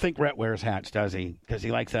 I don't think Rhett wears hats, does he? Because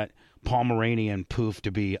he likes that Pomeranian poof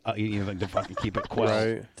to be, to fucking keep it quelled.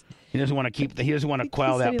 Right. He doesn't want to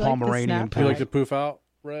quell that Pomeranian poof. He likes to poof out,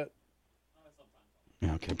 Rhett.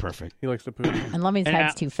 Okay, perfect. He likes to poof. And Lemmy's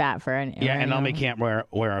head's too fat for any. Yeah, and Lemmy can't wear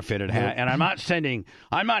a fitted hat. And I'm not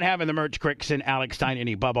having the merch crick send Alex Stein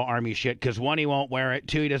any Bubba Army shit because 1, he won't wear it.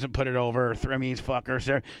 2, he doesn't put it over. 3, he's fucker.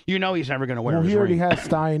 So he's never going to wear it. Well, he already has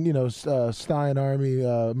Stein, Stein Army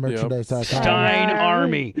merchandise. Yep. Stein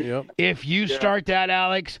Army. Yep. If you start that,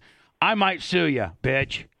 Alex, I might sue you,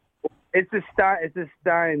 bitch. It's a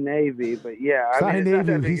Stein Navy, but yeah. Stein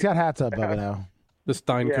Navy. He's got hats up, Bubba, now. The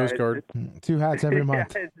Stein Coast Guard. 2 hats every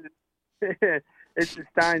month. It's the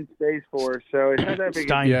Stein Space Force, so it's not that big.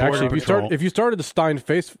 Yeah, actually, if you started the Stein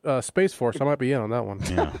Space Force, I might be in on that one.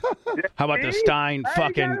 Yeah. How about the Stein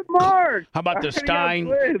fucking? How about the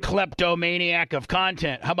Stein kleptomaniac of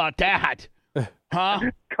content? How about that? Huh?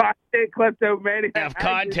 Content kleptomaniac of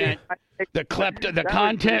content. The content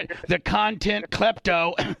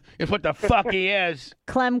klepto is what the fuck he is.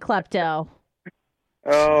 Clem klepto.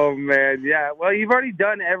 Oh man, yeah. Well, you've already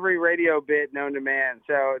done every radio bit known to man,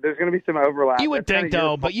 so there's going to be some overlap. You would think,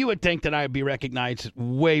 though, but you would think that I would be recognized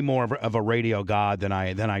way more of a radio god than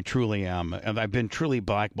I truly am. And I've been truly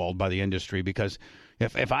blackballed by the industry because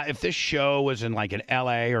if this show was in like in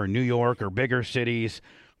L.A. or New York or bigger cities,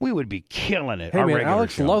 we would be killing it. Hey man,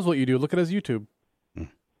 Alex loves what you do. Look at his YouTube.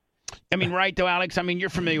 I mean, right, though, Alex? I mean, you're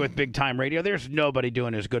familiar with big-time radio. There's nobody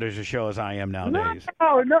doing as good as a show as I am nowadays.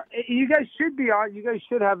 No. You guys should be on. You guys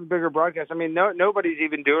should have a bigger broadcast. I mean, nobody's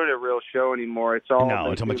even doing a real show anymore. It's all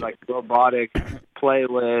like robotic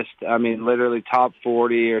playlist. I mean, literally top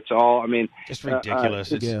 40. It's all. I mean, just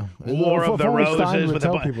ridiculous. It's War of the Roses with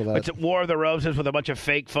War of the Roses with a bunch of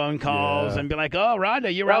fake phone calls and be like, "Oh,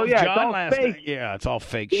 Rhonda, you were out with John last night." Yeah, it's all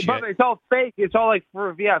fake shit. But it's all fake. It's all like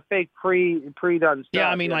fake pre-done stuff. Yeah,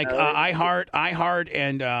 I mean, like iHeart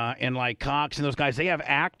and like Cox and those guys, they have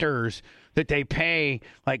actors that they pay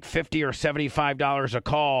like $50 or $75 a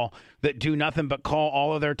call that do nothing but call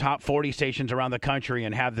all of their top 40 stations around the country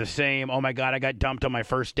and have the same, oh my God, I got dumped on my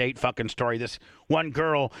first date fucking story. This one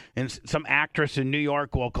girl and some actress in New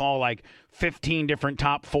York will call like 15 different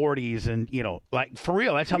top 40s and, like for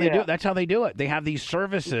real, that's how they do it. That's how they do it. They have these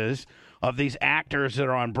services of these actors that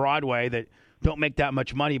are on Broadway that don't make that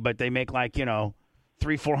much money, but they make like,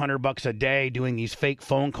 $300-400 a day doing these fake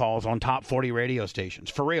phone calls on top 40 radio stations.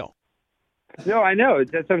 For real. No, I know.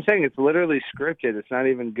 That's what I'm saying. It's literally scripted. It's not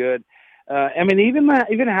even good. I mean,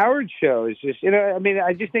 even Howard's show is just, I mean,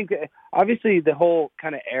 I just think that obviously the whole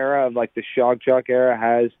kind of era of like the shock jock era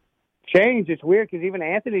has changed. It's weird because even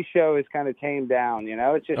Anthony's show is kind of tamed down,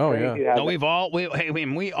 It's just crazy. Yeah. No,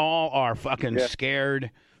 we all are fucking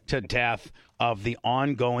scared to death of the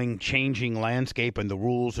ongoing changing landscape and the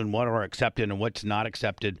rules and what are accepted and what's not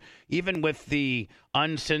accepted, even with the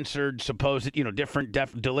uncensored supposed, different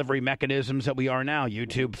delivery mechanisms that we are now,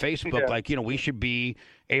 YouTube, Facebook, we should be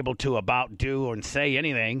able to about do and say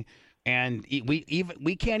anything. And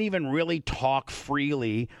we can't even really talk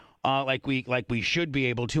freely like we should be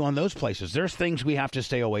able to on those places. There's things we have to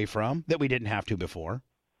stay away from that we didn't have to before.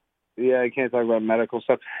 Yeah, I can't talk about medical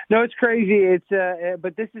stuff. No, it's crazy. It's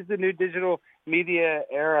but this is the new digital media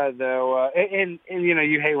era, though. And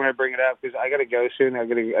you hate when I bring it up because I got to go soon. I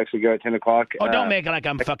got to actually go at 10:00. Oh, don't make it like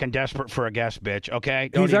I'm fucking desperate for a guest, bitch. Okay?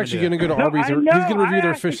 He's actually going to go to Arby's. He's going to review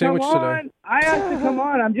their fish sandwich today. I asked to come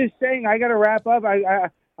on. I'm just saying I got to wrap up. I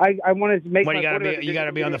wanted to make. What, you got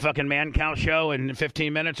to be on the fucking Man Count show in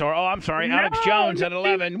 15 minutes, or Alex Jones at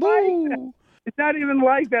 11. Woo! It's not even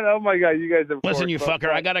like that. Oh my God, you guys have. Listen, you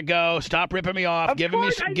fucker, I gotta go. Stop ripping me off. Give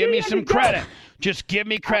me some credit. Just give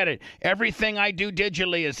me credit. Everything I do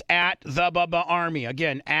digitally is at the Bubba Army.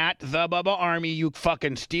 Again, at the Bubba Army. You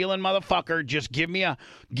fucking stealing motherfucker. Just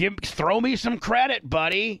throw me some credit,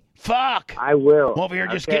 buddy. Fuck. I will. I'm over here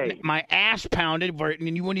just getting my ass pounded,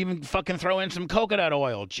 and you wouldn't even fucking throw in some coconut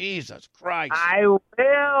oil. Jesus Christ. I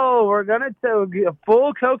will. We're going to do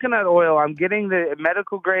full coconut oil. I'm getting the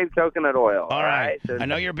medical grade coconut oil. All right. So, I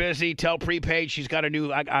know you're busy. Tell Prepaid she's got a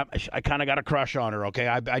new, I kind of got a crush on her, okay?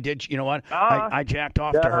 I did, you know what? I jacked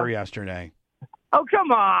off to her yesterday. Oh,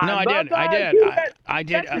 come on. No, I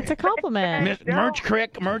did. It's a compliment. Merch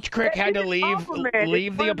Crick had to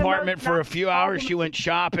leave the apartment for a few hours. She went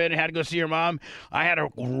shopping, had to go see her mom. I had a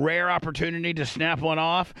rare opportunity to snap one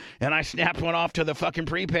off, and I snapped one off to the fucking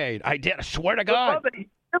Prepaid. I did. I swear to God.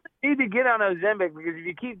 You need to get on Ozempic because if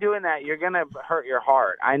you keep doing that, you're going to hurt your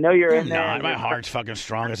heart. I know you're in there. My heart's fucking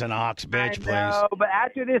strong as an ox, bitch, please. No, but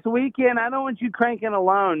after this weekend, I don't want you cranking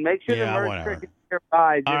alone. Make sure the merch trick is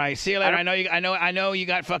nearby. All right, see you later. I know you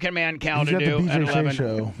got fucking Man Count to do at 11.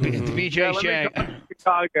 Show. The BJ Shea.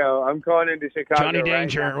 Chicago. I'm calling into Chicago. Johnny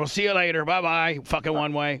Danger. Right, we'll see you later. Bye-bye. Fucking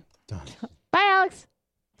one way. Bye, Alex.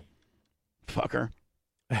 Fucker.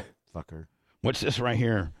 Fucker. What's this right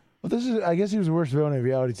here? Well, I guess he was the worst villain in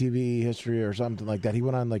reality TV history or something like that. He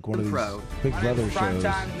went on like one of these Big Brother shows.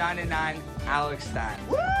 Primetime 99, Alex Stein.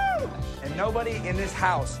 Woo! And nobody in this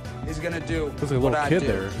house is going to do what I do.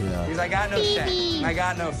 There. Yeah. Because I got no shame and I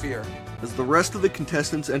got no fear. As the rest of the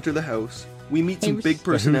contestants enter the house, we meet some big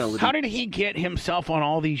personalities. How did he get himself on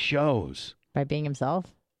all these shows? By being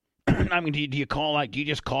himself? I mean, do you call do you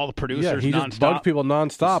just call the producers Yeah, he nonstop? just bugs people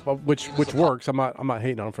nonstop, which works. I'm not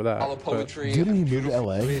hating on him for that. Didn't he move to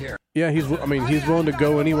L.A.? Yeah, he's willing to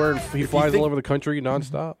go anywhere. He flies all over the country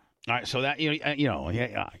nonstop. All right, so that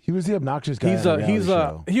yeah. He was the obnoxious guy.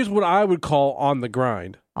 He's what I would call on the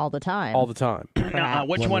grind all the time. All the time. Now,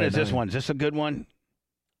 which one is this one? Is this a good one?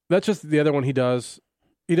 That's just the other one he does.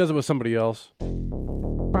 He does it with somebody else.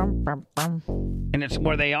 And it's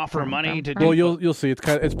where they offer money to do. Well, you'll see.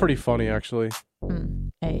 It's pretty funny actually.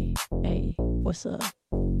 Hey, what's up?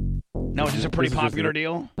 No, it's just a pretty popular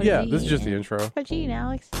deal. Yeah, this is just the intro. What you eating,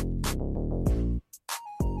 Alex?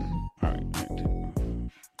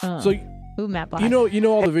 So Matt you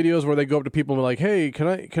know all the videos where they go up to people and be like, "Hey,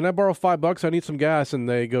 can I borrow $5? I need some gas," and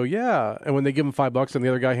they go, "Yeah," and when they give them $5, and the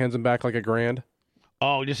other guy hands them back like $1,000.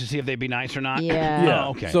 Oh, just to see if they'd be nice or not. Yeah.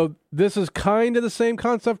 Oh, okay. So this is kind of the same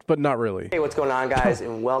concept, but not really. Hey, what's going on, guys,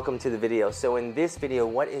 and welcome to the video. So in this video,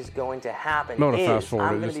 what is going to happen I'm gonna fast is forward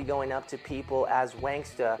I'm it, going just- to be going up to people as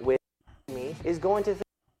Wanksta with me is going to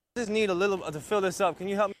Just need a little to fill this up. Can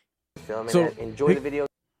you help me? film So, and enjoy the video.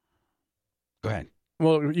 Go ahead.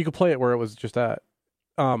 Well, you could play it where it was just at.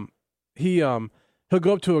 He'll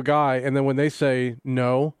go up to a guy, and then when they say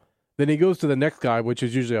no, then he goes to the next guy, which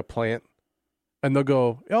is usually a plant, and they'll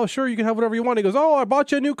go, "Oh, sure, you can have whatever you want." He goes, "Oh, I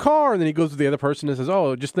bought you a new car," and then he goes to the other person and says,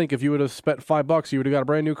 "Oh, just think if you would have spent $5, you would have got a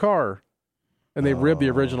brand new car," and they rib the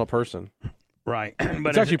original person. Right. But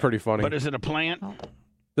it's actually pretty funny. But is it a plant?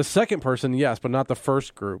 The second person, yes, but not the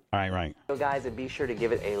first group. Right. So guys, and be sure to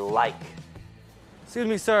give it a like. Excuse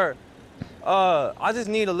me, sir. I just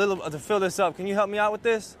need a little to fill this up. Can you help me out with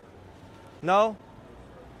this? No?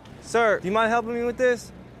 Sir, do you mind helping me with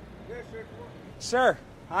this? Sir,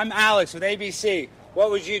 I'm Alex with ABC. What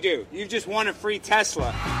would you do? You just won a free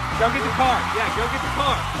Tesla. Go get the car. Yeah, go get the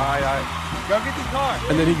car. All right. Go get the car.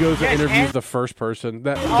 And then he goes Yes, and interviews and the first person,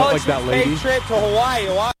 that Alex's like that lady. paid trip to Hawaii.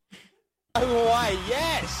 Hawaii,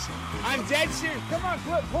 yes. I'm dead serious. Come on,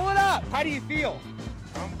 pull it up. How do you feel?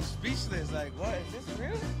 I'm speechless. Like, what? Is this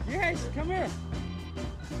real? Yes, come here.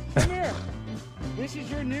 Come here. This is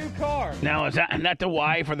your new car. Now, is that the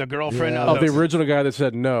wife or the girlfriend Of the original guy that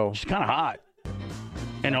said no. She's kind of hot.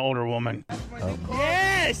 An older woman.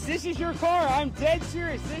 Yes, this is your car. I'm dead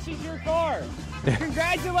serious. This is your car.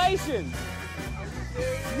 Congratulations.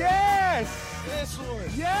 Yes. This one.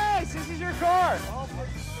 Yes, this is your car.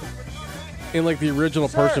 And like the original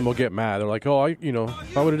person will get mad. They're like, "Oh, I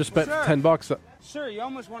would have just spent Sir. $10." Sir, you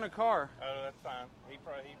almost won a car. Oh, that's fine. He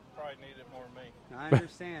probably needed it more than me. I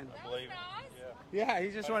understand. I believe it. Yeah, he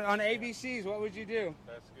just went on ABCs. What would you do?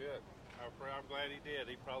 That's good. I'm glad he did.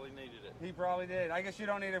 He probably needed it. He probably did. I guess you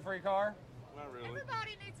don't need a free car? Not really.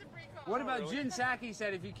 Everybody needs a free car. What about Jin Psaki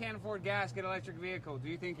said if you can't afford gas, get an electric vehicle. Do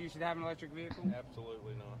you think you should have an electric vehicle?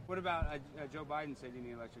 Absolutely not. What about Joe Biden said you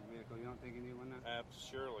need an electric vehicle? You don't think you need one now?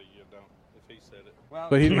 Surely you don't, if he said it. Well,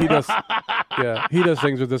 But he does, yeah, he does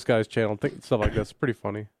things with this guy's channel, stuff like this. Pretty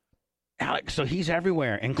funny. Alex, so he's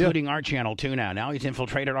everywhere, including our channel too now. Now he's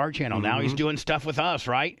infiltrated our channel. Now he's doing stuff with us,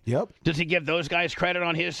 right? Yep. Does he give those guys credit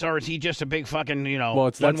on his, or is he just a big fucking, Well,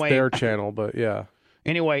 that's one-way? their channel, but yeah.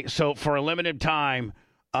 Anyway, so for a limited time,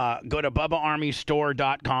 go to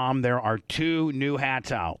BubbaArmyStore.com. There are 2 new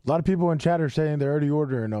hats out. A lot of people in chat are saying they're already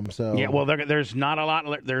ordering them. So Yeah, well, there's not a lot.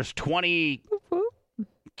 There's 23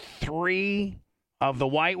 of the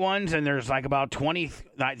white ones, and there's like about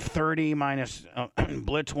 30 minus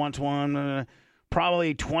Blitz wants one,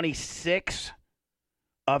 probably 26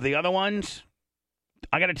 of the other ones.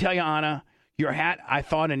 I got to tell you, Anna, your hat I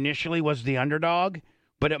thought initially was the underdog,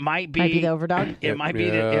 but it might be the overdog. It might be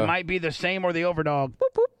it might be the same or the overdog.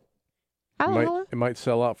 It might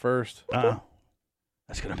sell out first.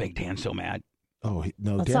 That's gonna make Dan so mad. Oh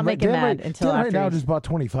no, Let's Dan, not make him Dan mad right, until Dan right after now he's- just bought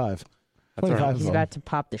 25. That's all right. He's about to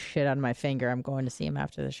pop the shit out of my finger. I'm going to see him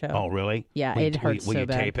after the show. Oh, really? Yeah, Will it you- hurts will so you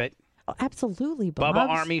bad. tape it? Oh, absolutely, Bobs.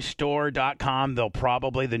 BubbaArmyStore.com. They'll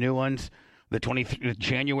probably, the new ones, the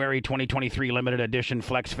January 2023 limited edition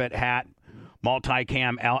Flex Fit hat,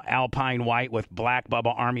 multicam Alpine white with black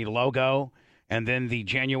Bubba Army logo, and then the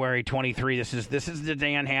January 23. This is the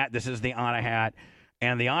Dan hat. This is the Anna hat,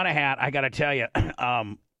 and the Anna hat. I got to tell you,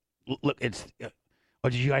 look, it's.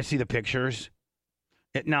 Did you guys see the pictures?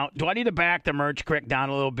 Now, do I need to back the merch crick down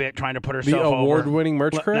a little bit, trying to put herself The over? award-winning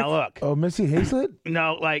merch crick? Now look. Oh, Missy Hazlett?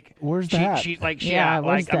 No, like where's the hat?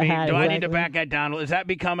 where's the hat, do I need exactly? to back that down? Is that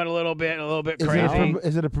becoming a little bit Is crazy?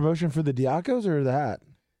 it a promotion for the Diacos or the hat?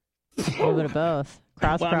 A little bit of both.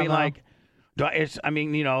 Cross Well, promo. I mean, like, I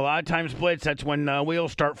mean, a lot of times, Blitz, that's when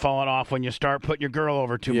wheels start falling off when you start putting your girl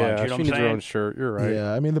over too much. You know what I'm she needs saying? her own shirt. You're right.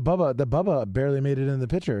 Yeah, I mean the Bubba barely made it in the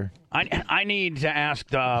picture. I need to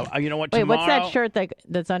ask you know what? Wait, tomorrow, what's that shirt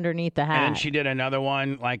that's underneath the hat? And then she did another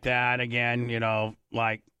one like that again.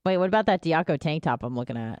 Like. Wait, what about that Diaco tank top I'm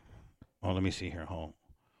looking at? Oh, let me see here.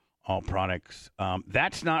 All products.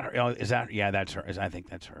 That's not her. Oh, is that? Yeah, that's her. I think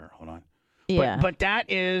that's her. Hold on. Yeah. But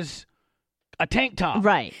that is a tank top.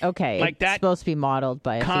 Right. Okay. Like it's that. Supposed to be modeled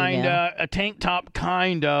by a female. A tank top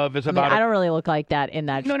kind of is I mean, about. I don't really look like that in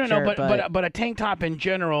that. No. shirt, But a tank top in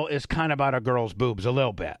general is kind of about a girl's boobs a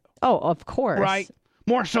little bit. Oh, of course. Right.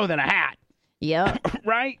 More so than a hat. Yep.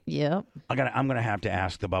 Right. Yep. I'm gonna have to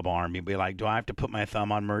ask the Bubba Army. Be like, do I have to put my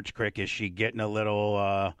thumb on Merch Crick? Is she getting a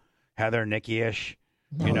little Heather Nicky-ish?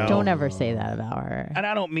 Don't ever say that about her. And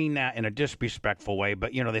I don't mean that in a disrespectful way,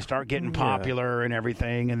 but they start getting popular and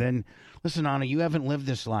everything, and then listen, Anna, you haven't lived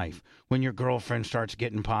this life. When your girlfriend starts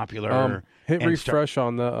getting popular, hit refresh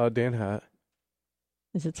on the Dan hat.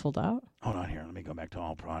 Is it sold out? Hold on here. Let me go back to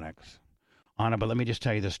all products, Anna. But let me just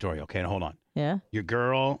tell you this story, okay? Hold on. Yeah. Your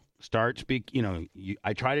girl starts you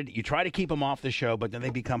try to keep them off the show, but then they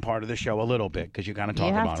become part of the show a little bit because you kind of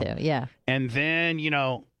talk about them. Yeah. And then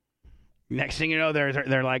next thing you know,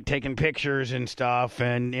 they're like taking pictures and stuff,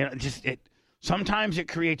 and sometimes it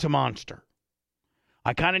creates a monster.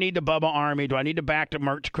 I kind of need the Bubba Army. Do I need to back the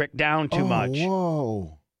Merch Crick down too much?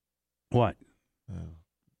 Whoa! What?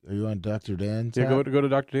 Are you on Dr. Dan's? Yeah, hat? go to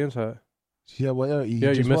Dr. Dan's hat. Yeah, well, you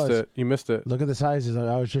missed it. You missed it. Look at the sizes.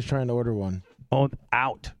 I was just trying to order one. Oh,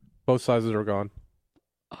 out. Both sizes are gone.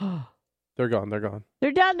 They're gone. They're gone.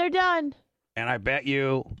 They're done. They're done. And I bet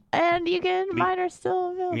you. And mine are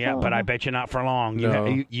still available. Yeah, but I bet you not for long.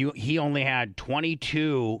 No. He only had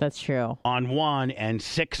 22. That's true. On one and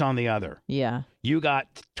 6 on the other. Yeah. You got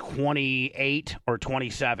 28 or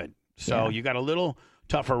 27. So you got a little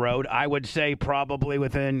tougher road. I would say probably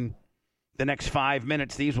within the next 5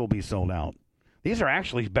 minutes, these will be sold out. These are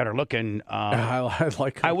actually better looking. I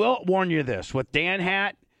like them. I will warn you this. With Dan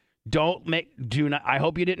hat, I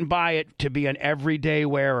hope you didn't buy it to be an everyday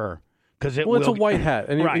wearer. It's a white hat.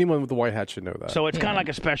 Anyone with a white hat should know that. So it's kind of like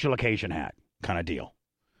a special occasion hat kind of deal.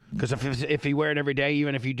 Because if you wear it every day,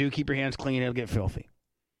 even if you do keep your hands clean, it'll get filthy.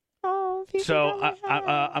 Oh, so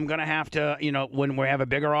I'm going to have to, when we have a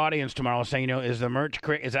bigger audience tomorrow, say, is the Merch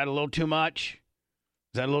Crick, is that a little too much?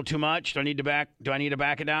 Is that a little too much? Do I need to back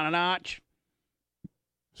it down a notch?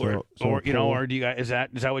 Or do you guys, is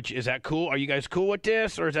that cool? Are you guys cool with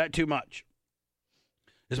this, or is that too much?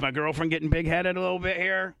 Is my girlfriend getting big headed a little bit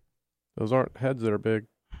here? Those aren't heads that are big.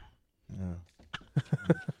 Yeah.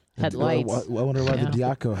 Headlights. I wonder why the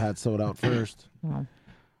Diaco hat sold out first. Yeah,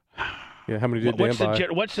 how many did Dan buy?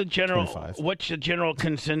 What's the general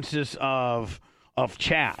consensus of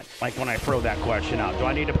chat? Like when I throw that question out,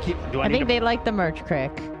 I think they like the Merch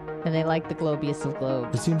Crick, and they like the Globiest of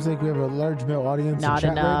Globes. It seems like we have a large male audience Not in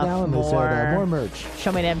chat enough. right now, and More. they said more merch.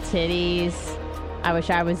 Show me them titties. I wish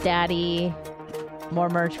I was daddy. More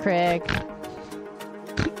Merch Crick.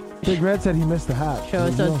 Big Red said he missed the hat. Show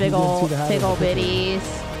us those big old biddies.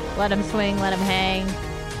 Let them swing, let them hang.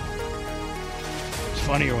 It's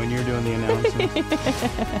funnier when you're doing the announcement.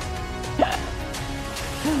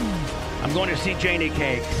 I'm going to see Janie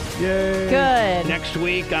Cakes. Yay. Good. Next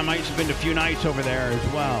week, I might spend a few nights over there as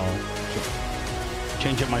well.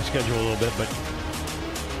 Change up my schedule a little bit, but...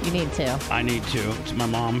 You need to. I need to. It's my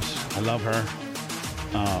mom's. I love her.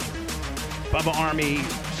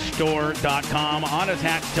 BubbaArmyStore.com. Anna's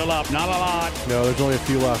hat's still up. Not a lot. No, there's only a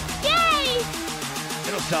few left. Yay!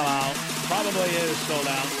 It'll sell out. Probably is sold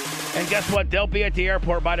out. And guess what? They'll be at the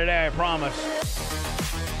airport by today, I promise.